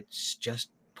that it's just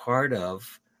part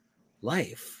of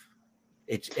life.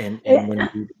 It's and when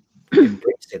you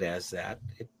embrace it as that,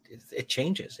 it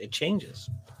changes.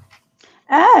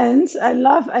 And I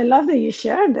love that you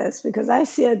shared this, because I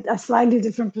see a slightly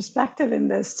different perspective in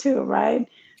this too, right?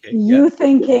 Okay, you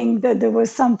thinking that there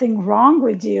was something wrong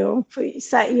with you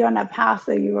set you on a path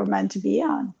that you were meant to be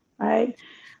on, right?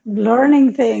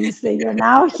 Learning things that you're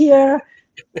now here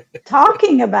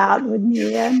talking about with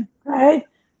me, and right,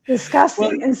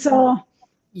 discussing. And so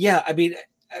yeah, I mean,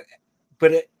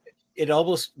 but it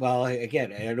almost, well,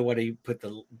 again, I don't want to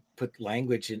put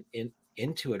language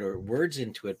into it or words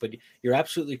into it, but you're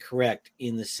absolutely correct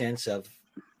in the sense of,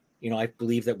 I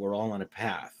believe that we're all on a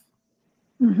path,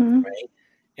 right?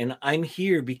 And I'm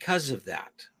here because of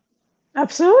that.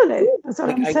 Absolutely, that's what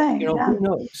I'm saying.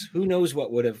 Who knows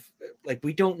what would have,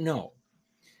 we don't know.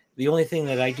 The only thing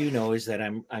that I do know is that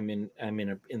I'm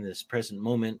in this present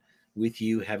moment with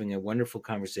you, having a wonderful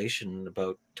conversation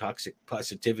about toxic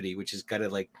positivity, which is kind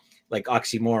of like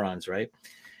oxymorons, right?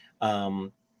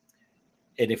 And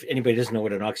if anybody doesn't know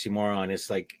what an oxymoron is,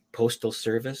 like postal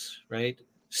service, right?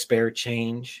 Spare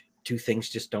change. Two things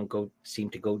just don't seem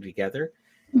to go together.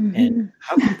 And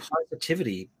how can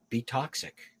positivity be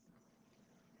toxic?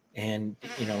 And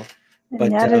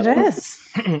but yet it is.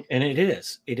 And it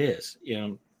is.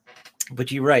 But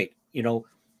you're right.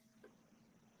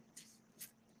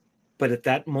 But at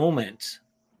that moment,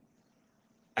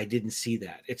 I didn't see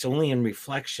that. It's only in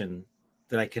reflection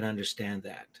that I can understand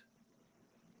that.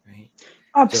 Right?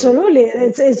 Absolutely.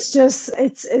 So,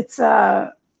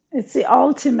 it's the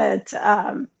ultimate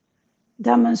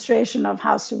demonstration of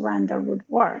how surrender would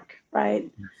work,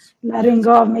 right? Yes. Letting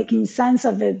go of making sense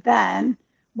of it, then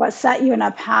what set you in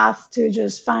a path to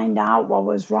just find out what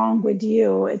was wrong with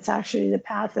you, it's actually the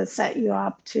path that set you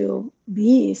up to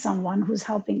be someone who's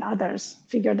helping others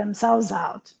figure themselves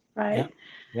out, right?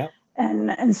 Yeah.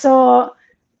 And so,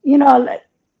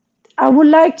 I would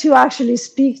like to actually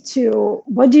speak to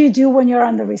what do you do when you're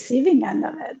on the receiving end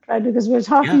of it, right? Because we're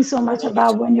talking so much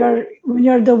about when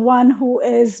you're the one who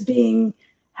is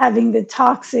having the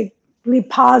toxically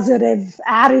positive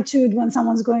attitude when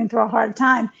someone's going through a hard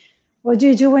time. What do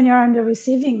you do when you're on the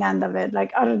receiving end of it,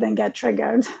 other than get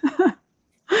triggered,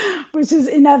 which is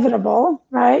inevitable,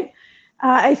 right?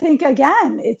 I think,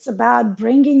 again, it's about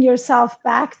bringing yourself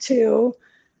back to,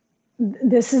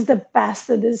 this is the best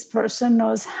that this person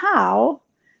knows how,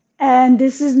 and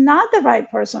this is not the right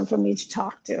person for me to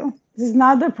talk to. This is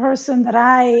not the person that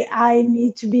I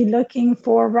need to be looking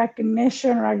for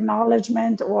recognition or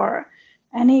acknowledgement or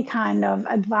any kind of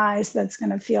advice that's going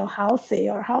to feel healthy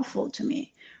or helpful to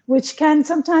me, which can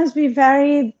sometimes be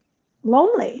very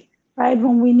lonely, right?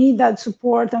 When we need that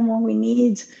support and when we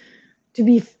need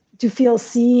to feel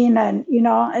seen, and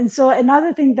and so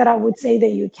another thing that I would say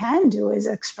that you can do is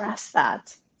express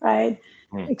that, right?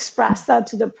 Express that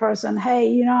to the person.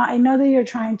 Hey, I know that you're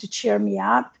trying to cheer me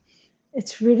up.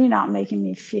 It's really not making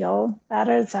me feel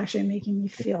better. It's actually making me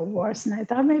feel worse. And I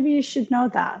thought maybe you should know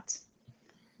that.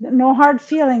 No hard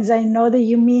feelings. I know that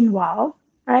you mean well,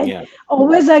 right? Yeah.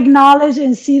 Always acknowledge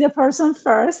and see the person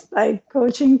first, like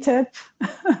coaching tip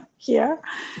here.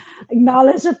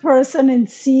 Acknowledge the person and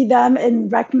see them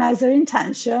and recognize their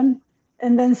intention,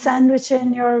 and then sandwich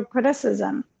in your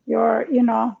criticism,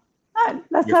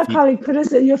 let's not call it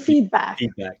criticism, your feedback.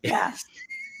 Yeah.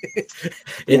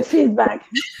 Your feedback.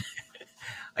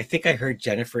 I think I heard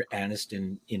Jennifer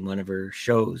Aniston in one of her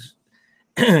shows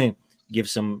give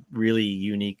some really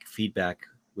unique feedback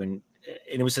and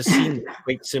it was a scene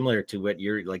quite similar to what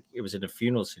you're like. It was in a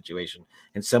funeral situation,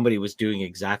 and somebody was doing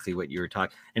exactly what you were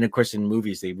talking. And of course, in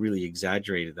movies, they really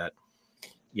exaggerated that,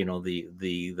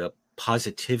 the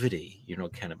positivity,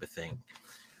 kind of a thing.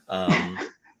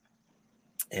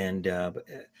 And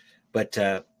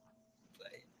but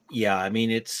yeah, I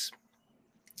mean,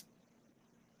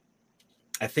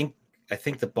 I think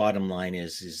the bottom line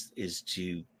is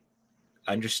to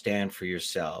understand for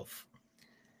yourself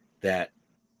that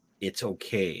it's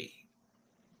okay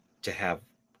to have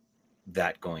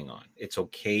that going on. It's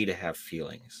okay to have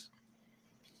feelings.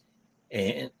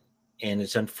 And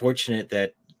it's unfortunate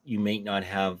that you may not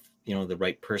have, the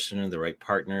right person or the right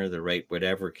partner, the right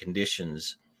whatever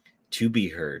conditions to be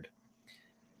heard.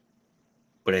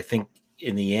 But I think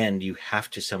in the end, you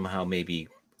have to somehow maybe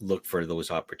look for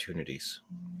those opportunities.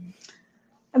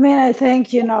 I mean, I think,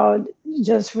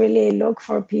 just really look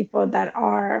for people that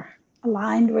are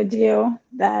aligned with you,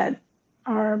 that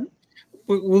are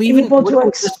even able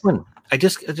to this one. I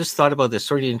just thought about this.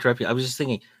 Sorry to interrupt you. I was just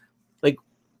thinking, like,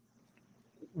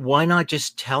 why not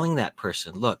just telling that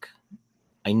person, look,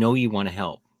 I know you want to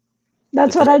help.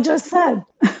 That's what I just said.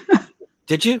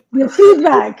 Did you? The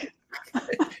feedback.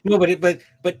 No,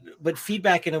 but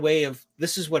feedback in a way of,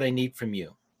 this is what I need from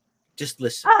you. Just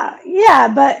listen. Yeah,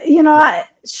 but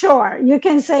sure, you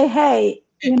can say, hey,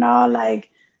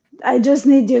 like, I just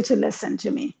need you to listen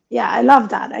to me. Yeah, I love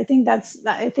that. I think that's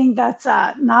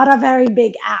not a very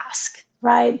big ask,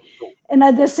 right? And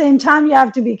at the same time, you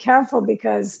have to be careful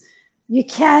because you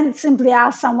can't simply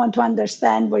ask someone to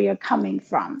understand where you're coming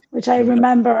from, which I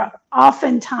remember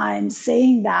oftentimes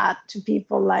saying that to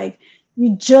people, like,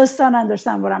 you just don't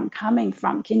understand where I'm coming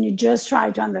from. Can you just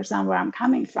try to understand where I'm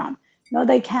coming from? No,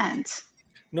 they can't.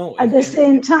 No. At the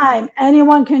same time,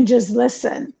 anyone can just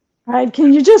listen, right?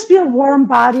 Can you just be a warm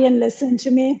body and listen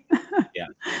to me? Yeah.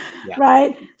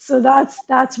 Right. So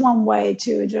that's one way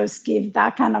to just give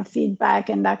that kind of feedback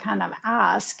and that kind of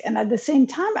ask. And at the same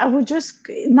time, I would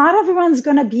not everyone's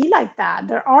going to be like that.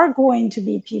 There are going to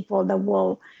be people that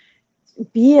will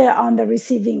be on the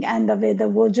receiving end of it, that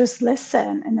will just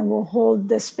listen and then will hold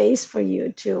the space for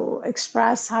you to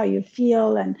express how you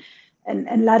feel and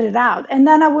let it out. And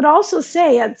then I would also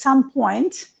say at some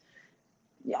point,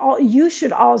 you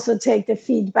should also take the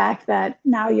feedback that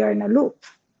now you're in a loop,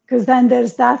 because then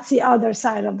that's the other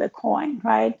side of the coin,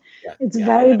 right? It's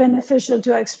very beneficial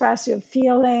to express your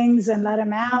feelings and let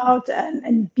them out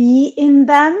and be in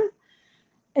them.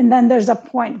 And then there's a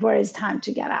point where it's time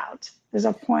to get out. There's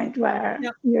a point where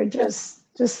you're just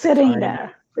sitting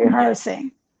there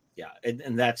rehearsing. Yeah.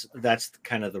 And that's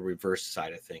kind of the reverse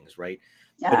side of things, right?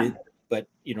 Yeah. But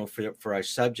for our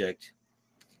subject,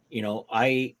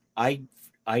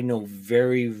 I know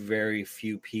very, very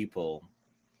few people,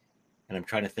 and I'm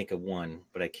trying to think of one,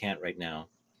 but I can't right now,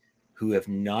 who have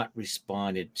not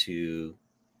responded to,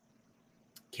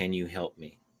 can you help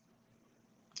me?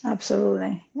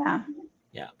 Absolutely. Yeah.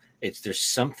 Yeah. There's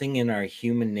something in our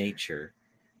human nature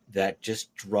that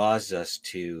just draws us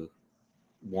to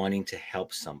wanting to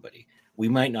help somebody. We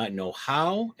might not know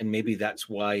how, and maybe that's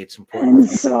why it's important. And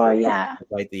so,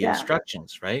 write the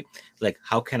instructions, right? Like,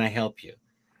 how can I help you?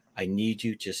 I need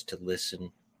you just to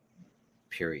listen,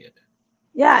 period.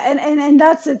 Yeah, and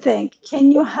that's the thing.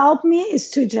 Can you help me is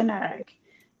too generic.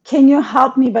 Can you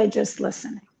help me by just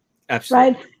listening?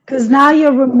 Absolutely. Right? Because now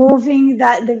you're removing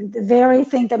that the very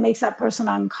thing that makes that person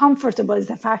uncomfortable is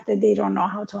the fact that they don't know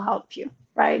how to help you.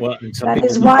 Right. Well, that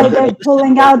is why they're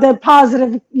pulling out their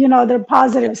positive, their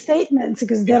positive statements,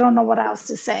 because they don't know what else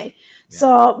to say. Yeah.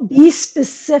 So be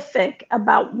specific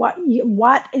about in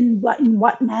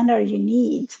what manner you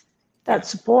need that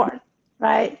support,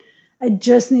 right? I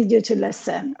just need you to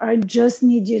listen, or I just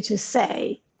need you to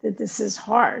say that this is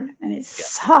hard and it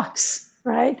sucks,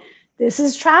 right? This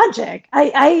is tragic.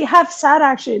 I have said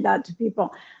actually that to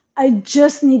people. I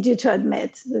just need you to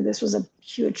admit that this was a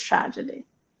huge tragedy.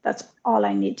 That's all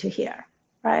I need to hear,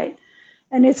 right?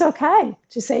 And it's okay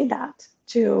to say that,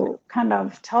 to kind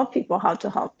of tell people how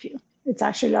to help you. It's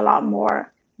actually a lot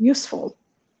more useful.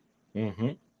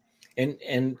 Mm-hmm.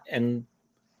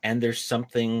 And there's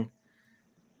something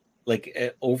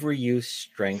like overuse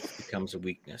strength becomes a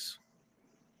weakness.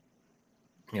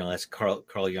 That's Carl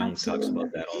Jung talks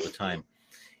about that all the time.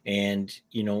 And,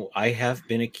 I have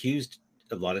been accused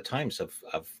a lot of times of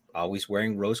always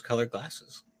wearing rose-colored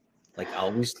glasses. Like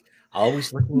always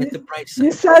looking at the bright side.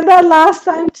 You said that last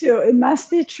time too. It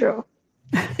must be true.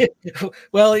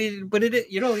 Well, but it,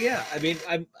 yeah. I mean,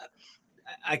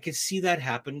 I could see that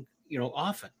happen,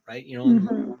 often, right?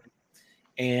 Mm-hmm.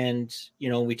 And,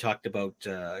 we talked about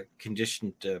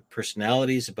conditioned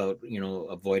personalities, about,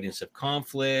 avoidance of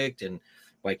conflict, and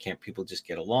why can't people just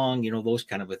get along, those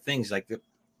kind of things. Like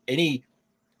any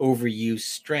overused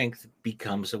strength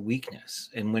becomes a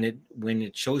weakness. And when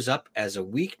it shows up as a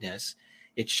weakness,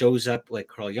 it shows up, like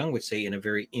Carl Jung would say, in a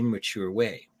very immature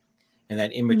way. And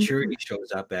that immaturity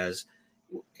shows up as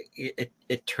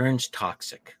it turns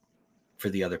toxic for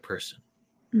the other person.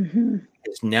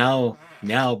 It's now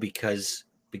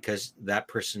because that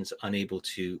person's unable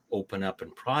to open up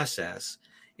and process,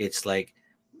 it's like,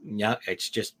 now it's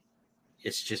just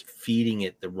feeding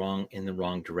it in the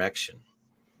wrong direction.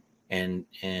 And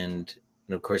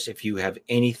of course, if you have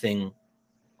anything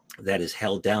that is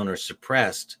held down or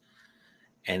suppressed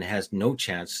and has no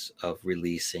chance of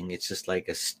releasing, it's just like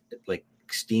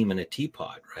steam in a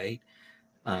teapot, right?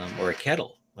 Or a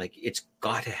kettle. Like, it's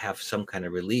got to have some kind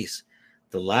of release.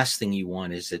 The last thing you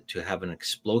want is it to have an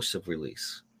explosive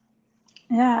release.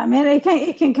 Yeah, I mean,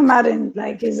 it can come out in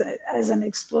like as an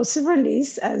explosive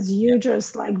release, as you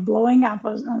just like blowing up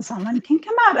on someone. It can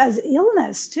come out as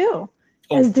illness too,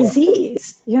 as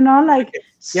disease.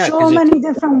 So many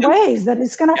different ways that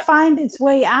it's going to find its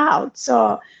way out.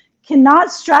 So,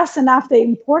 cannot stress enough the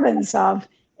importance of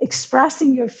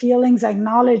expressing your feelings,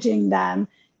 acknowledging them,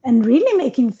 and really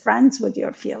making friends with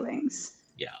your feelings.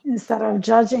 Yeah. Instead of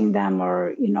judging them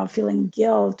or, feeling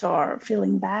guilt or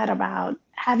feeling bad about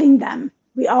having them.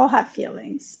 We all have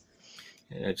feelings.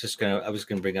 I was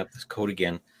gonna bring up this quote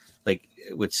again, like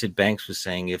what Sid Banks was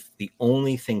saying. If the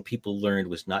only thing people learned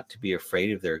was not to be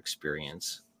afraid of their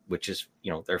experience, which is,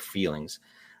 their feelings,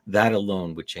 that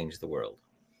alone would change the world.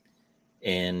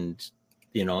 And,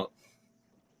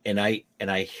 and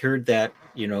I heard that,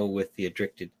 with the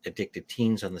addicted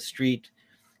teens on the street.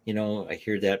 I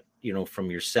hear that, from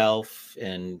yourself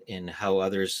and how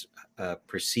others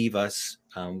perceive us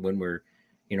when we're,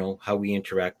 how we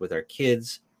interact with our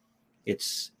kids.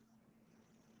 It's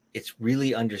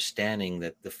really understanding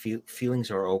that the feelings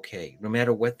are okay, no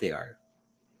matter what they are.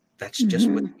 That's just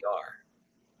what they are,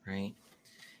 right?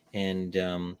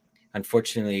 And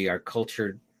unfortunately, our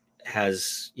culture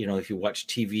has, if you watch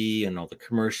TV and all the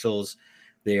commercials,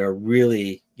 they are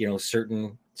really,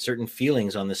 certain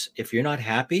feelings on this. If you're not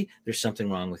happy, there's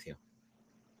something wrong with you.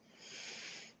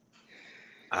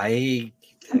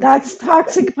 That's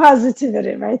toxic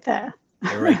positivity right there.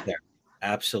 Right there.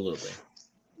 Absolutely.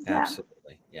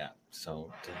 Absolutely. Yeah.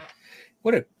 So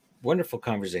what a wonderful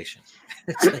conversation.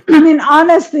 I mean,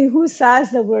 honestly, who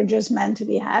says that we're just meant to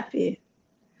be happy?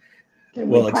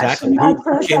 Well, exactly. Who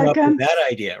came up with that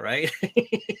idea, right?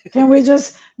 Can we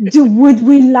just would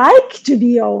we like to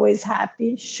be always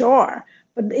happy? Sure.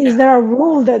 But is there a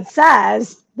rule that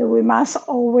says that we must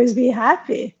always be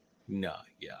happy? No.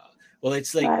 Yeah. Well,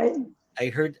 it's like, right? I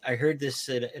heard this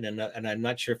and I'm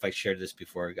not sure if I shared this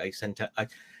before.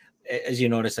 As you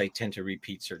notice, I tend to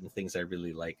repeat certain things I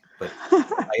really like, but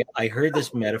I heard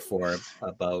this metaphor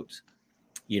about,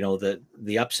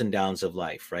 the ups and downs of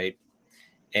life, right?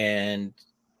 And,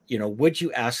 would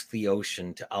you ask the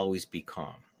ocean to always be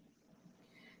calm?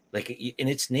 Like, in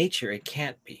its nature, it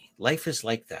can't be. Life is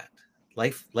like that.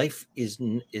 Life is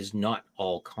not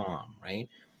all calm, right?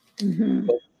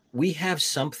 But we have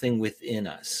something within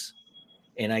us,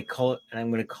 and I'm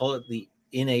going to call it the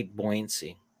innate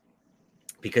buoyancy,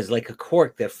 because like a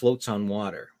cork that floats on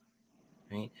water,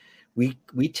 right?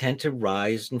 We tend to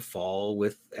rise and fall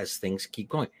as things keep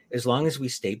going, as long as we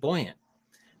stay buoyant.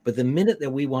 But the minute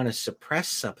that we want to suppress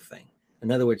something,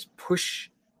 in other words, push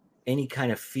any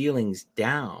kind of feelings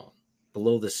down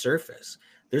below the surface,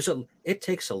 it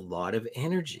takes a lot of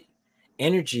energy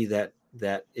that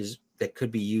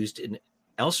could be used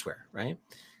elsewhere, right?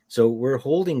 So we're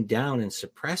holding down and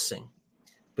suppressing,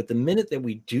 but the minute that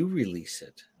we do release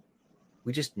it,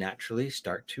 we just naturally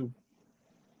start to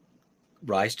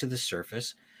rise to the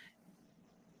surface.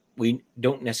 We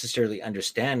don't necessarily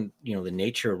understand, the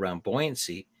nature around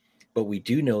buoyancy, but we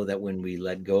do know that when we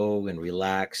let go and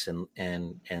relax and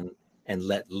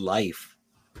let life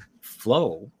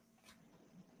flow,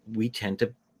 we tend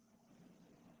to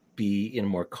be in a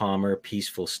more calmer,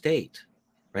 peaceful state,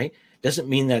 right? Doesn't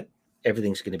mean that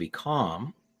everything's going to be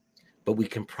calm, but we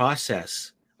can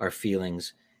process our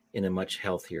feelings in a much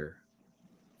healthier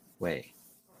way.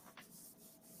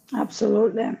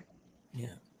 Absolutely.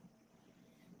 Yeah.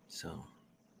 So,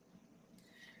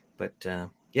 but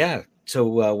yeah.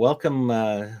 So welcome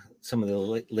some of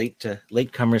the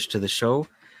late comers to the show.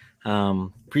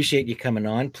 Appreciate you coming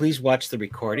on. Please watch the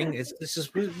recording. It's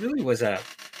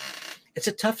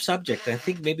a tough subject. I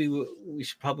think maybe we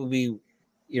should probably,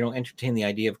 entertain the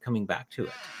idea of coming back to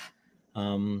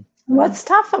it. What's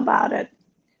tough about it?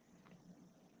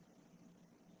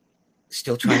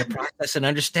 still trying to process and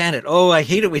understand it. Oh, I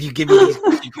hate it when you give me these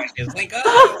questions. Like,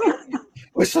 oh,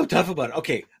 we're so tough about it.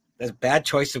 Okay, that's a bad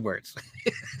choice of words.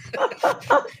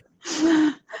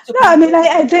 No, I mean,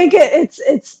 I think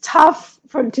it's tough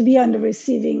to be on the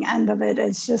receiving end of it.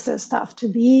 It's just as tough to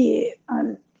be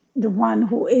on the one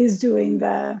who is doing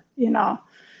the,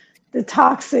 the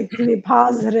toxically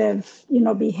positive,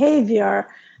 behavior.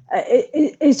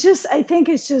 It's just, I think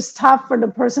it's just tough for the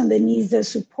person that needs the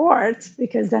support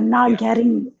because they're not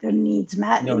getting their needs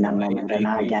met in that moment. They're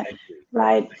not getting,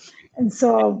 right? And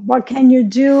so what can you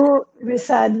do? We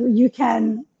said you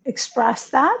can express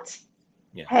that.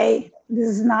 Yeah. Hey, this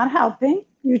is not helping.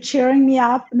 You're cheering me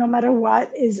up no matter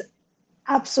what is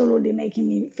absolutely making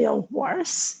me feel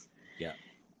worse. Yeah.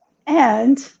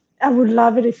 And I would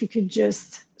love it if you could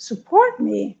just support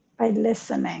me by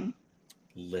listening.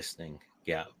 Listening.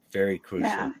 Yeah. Very crucial.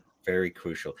 Yeah. Very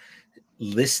crucial.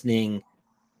 Listening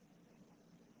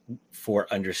for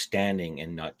understanding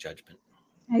and not judgment.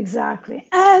 Exactly.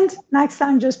 And next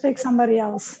time, just pick somebody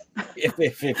else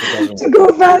if it doesn't to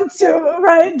go vent to,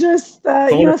 right? Just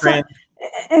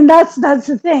and that's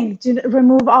the thing, to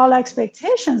remove all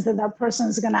expectations that person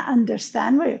is going to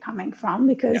understand where you're coming from,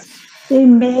 because they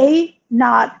may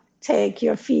not take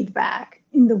your feedback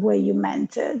in the way you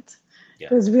meant it,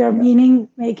 because we are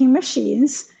making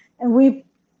machines, and we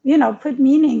put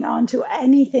meaning onto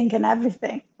anything and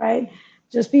everything, right?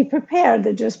 Just be prepared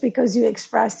that just because you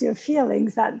express your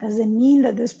feelings, that doesn't mean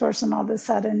that this person all of a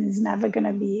sudden is never going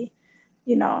to be,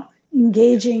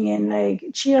 engaging in like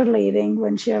cheerleading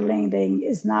when cheerleading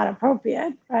is not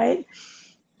appropriate, right?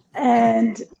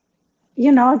 And,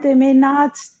 they may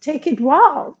not take it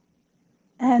well.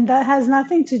 And that has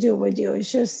nothing to do with you.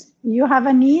 It's just you have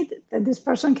a need that this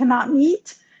person cannot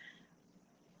meet,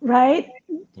 right?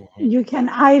 Mm-hmm. You can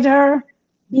either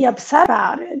be upset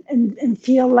about it and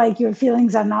feel like your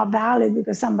feelings are not valid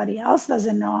because somebody else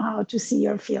doesn't know how to see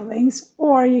your feelings,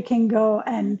 or you can go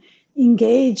and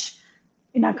engage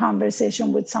in a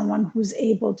conversation with someone who's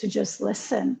able to just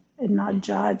listen and not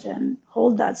judge and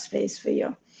hold that space for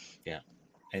you. Yeah.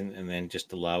 And then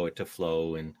just allow it to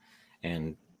flow,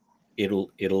 and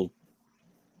it'll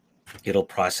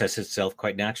process itself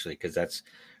quite naturally, because that's,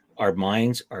 our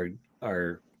minds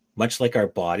are much like our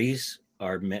bodies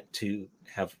are meant to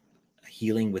have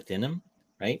healing within them,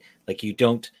 right? Like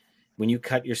when you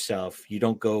cut yourself, you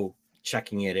don't go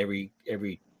checking it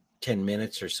every 10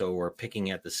 minutes or so, or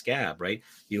picking at the scab, right?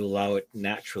 You allow it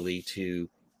naturally to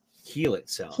heal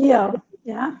itself. Heal.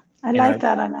 Yeah. I like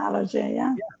that analogy.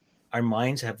 Yeah. Our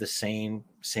minds have the same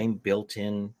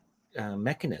built-in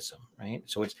mechanism, right?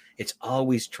 So it's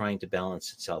always trying to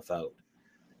balance itself out.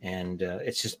 And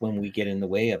it's just when we get in the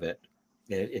way of it,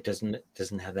 it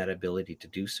doesn't have that ability to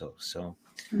do so. So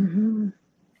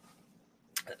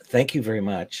thank you very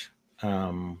much.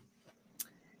 A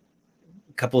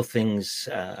couple of things.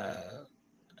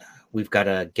 We've got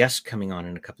a guest coming on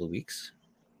in a couple of weeks.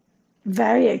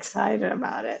 Very excited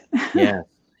about it.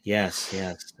 Yes.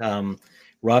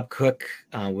 Rob Cook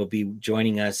will be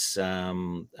joining us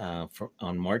on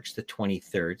March the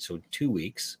 23rd, so 2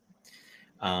 weeks.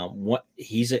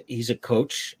 He's a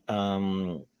coach.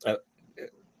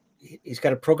 He's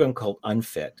got a program called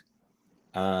Unfit,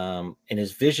 and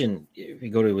his vision, if you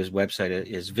go to his website,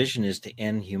 his vision is to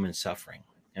end human suffering,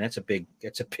 and that's a big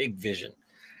vision.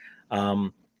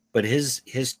 But his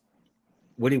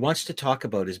what he wants to talk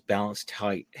about is balanced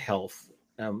health,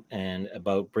 and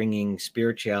about bringing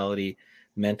spirituality,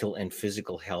 mental and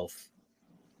physical health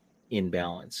in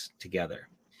balance together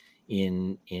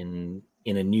in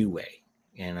a new way.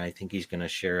 And I think he's going to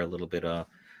share a little bit of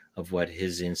what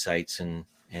his insights and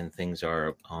things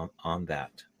are on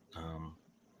that.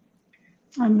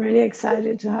 I'm really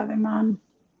excited to have him on.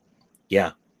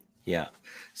 Yeah.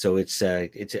 So it's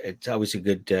always a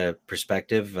good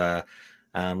perspective. Got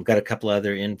a couple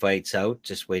other invites out,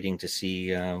 just waiting to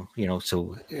see,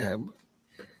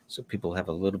 so people have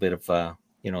a little bit of,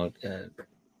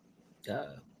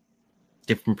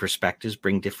 different perspectives,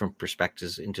 bring different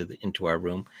perspectives into our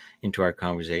room, into our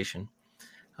conversation.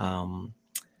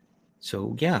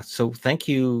 So thank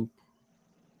you.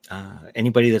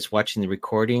 Anybody that's watching the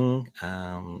recording,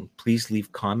 please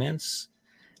leave comments.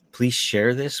 Please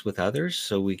share this with others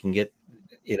so we can get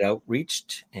it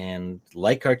outreached, and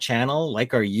like our channel,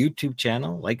 like our YouTube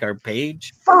channel, like our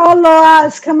page. Follow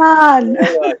us, come on.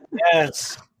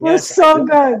 Yes. We're so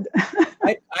good.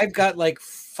 I've got like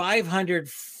 500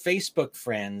 Facebook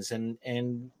friends, and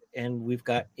we've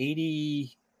got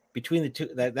 80 between the two.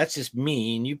 That's just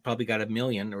me, and you probably got 1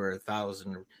 million or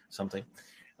 1,000 or something.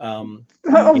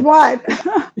 What?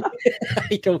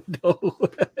 I don't know.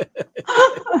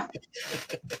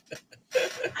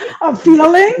 of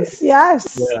feelings.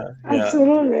 Yes, Yeah.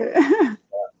 Absolutely.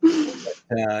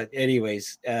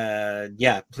 Anyways,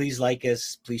 please like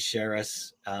us, please share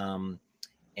us,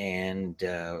 and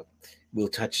we'll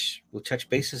touch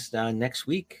bases next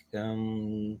week.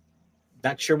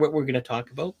 Not sure what we're going to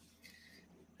talk about,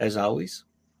 as always.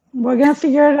 We're going to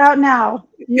figure it out now.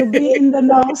 You'll be in the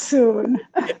know soon.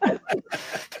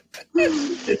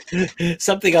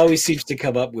 Something always seems to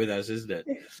come up with us, isn't it?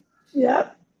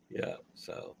 Yep. Yeah.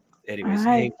 So, anyways,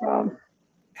 right,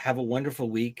 have a wonderful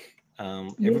week.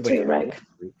 Everybody too, Rick.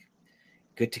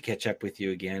 Good to catch up with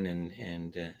you again,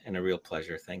 and a real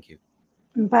pleasure. Thank you.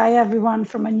 Bye, everyone,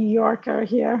 from a New Yorker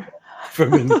here.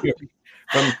 From a New York.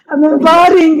 I'm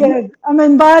embodying it. I'm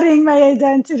embodying my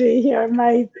identity here,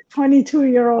 my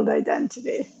 22-year-old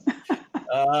identity.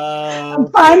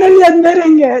 I'm finally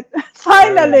admitting it.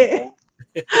 Finally.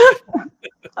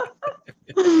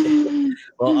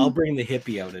 Well, I'll bring the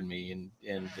hippie out in me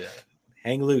and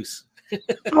hang loose.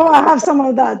 I have some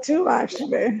of that too,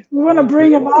 actually. We want to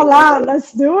bring them all out.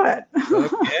 Let's do it.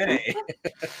 Okay.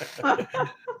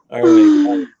 All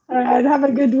right. All right. Have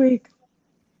a good week.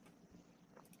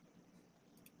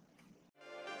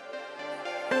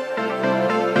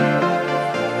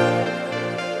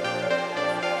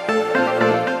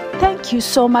 Thank you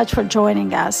so much for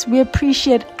joining us. We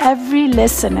appreciate every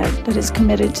listener that is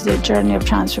committed to their journey of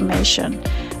transformation.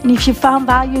 And if you found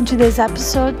value in today's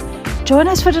episode, join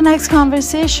us for the next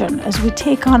conversation as we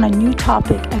take on a new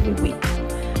topic every week.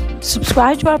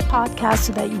 Subscribe to our podcast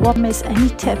so that you won't miss any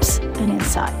tips and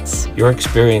insights. Your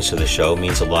experience of the show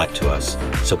means a lot to us,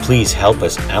 so please help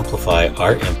us amplify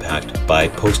our impact by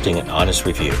posting an honest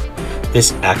review.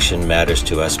 This action matters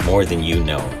to us more than you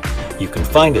know. You can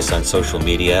find us on social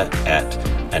media at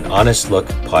An Honest Look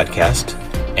Podcast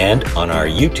and on our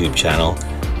YouTube channel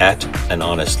at An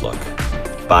Honest Look.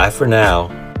 Bye for now.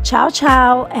 Ciao,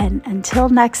 ciao, and until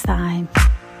next time.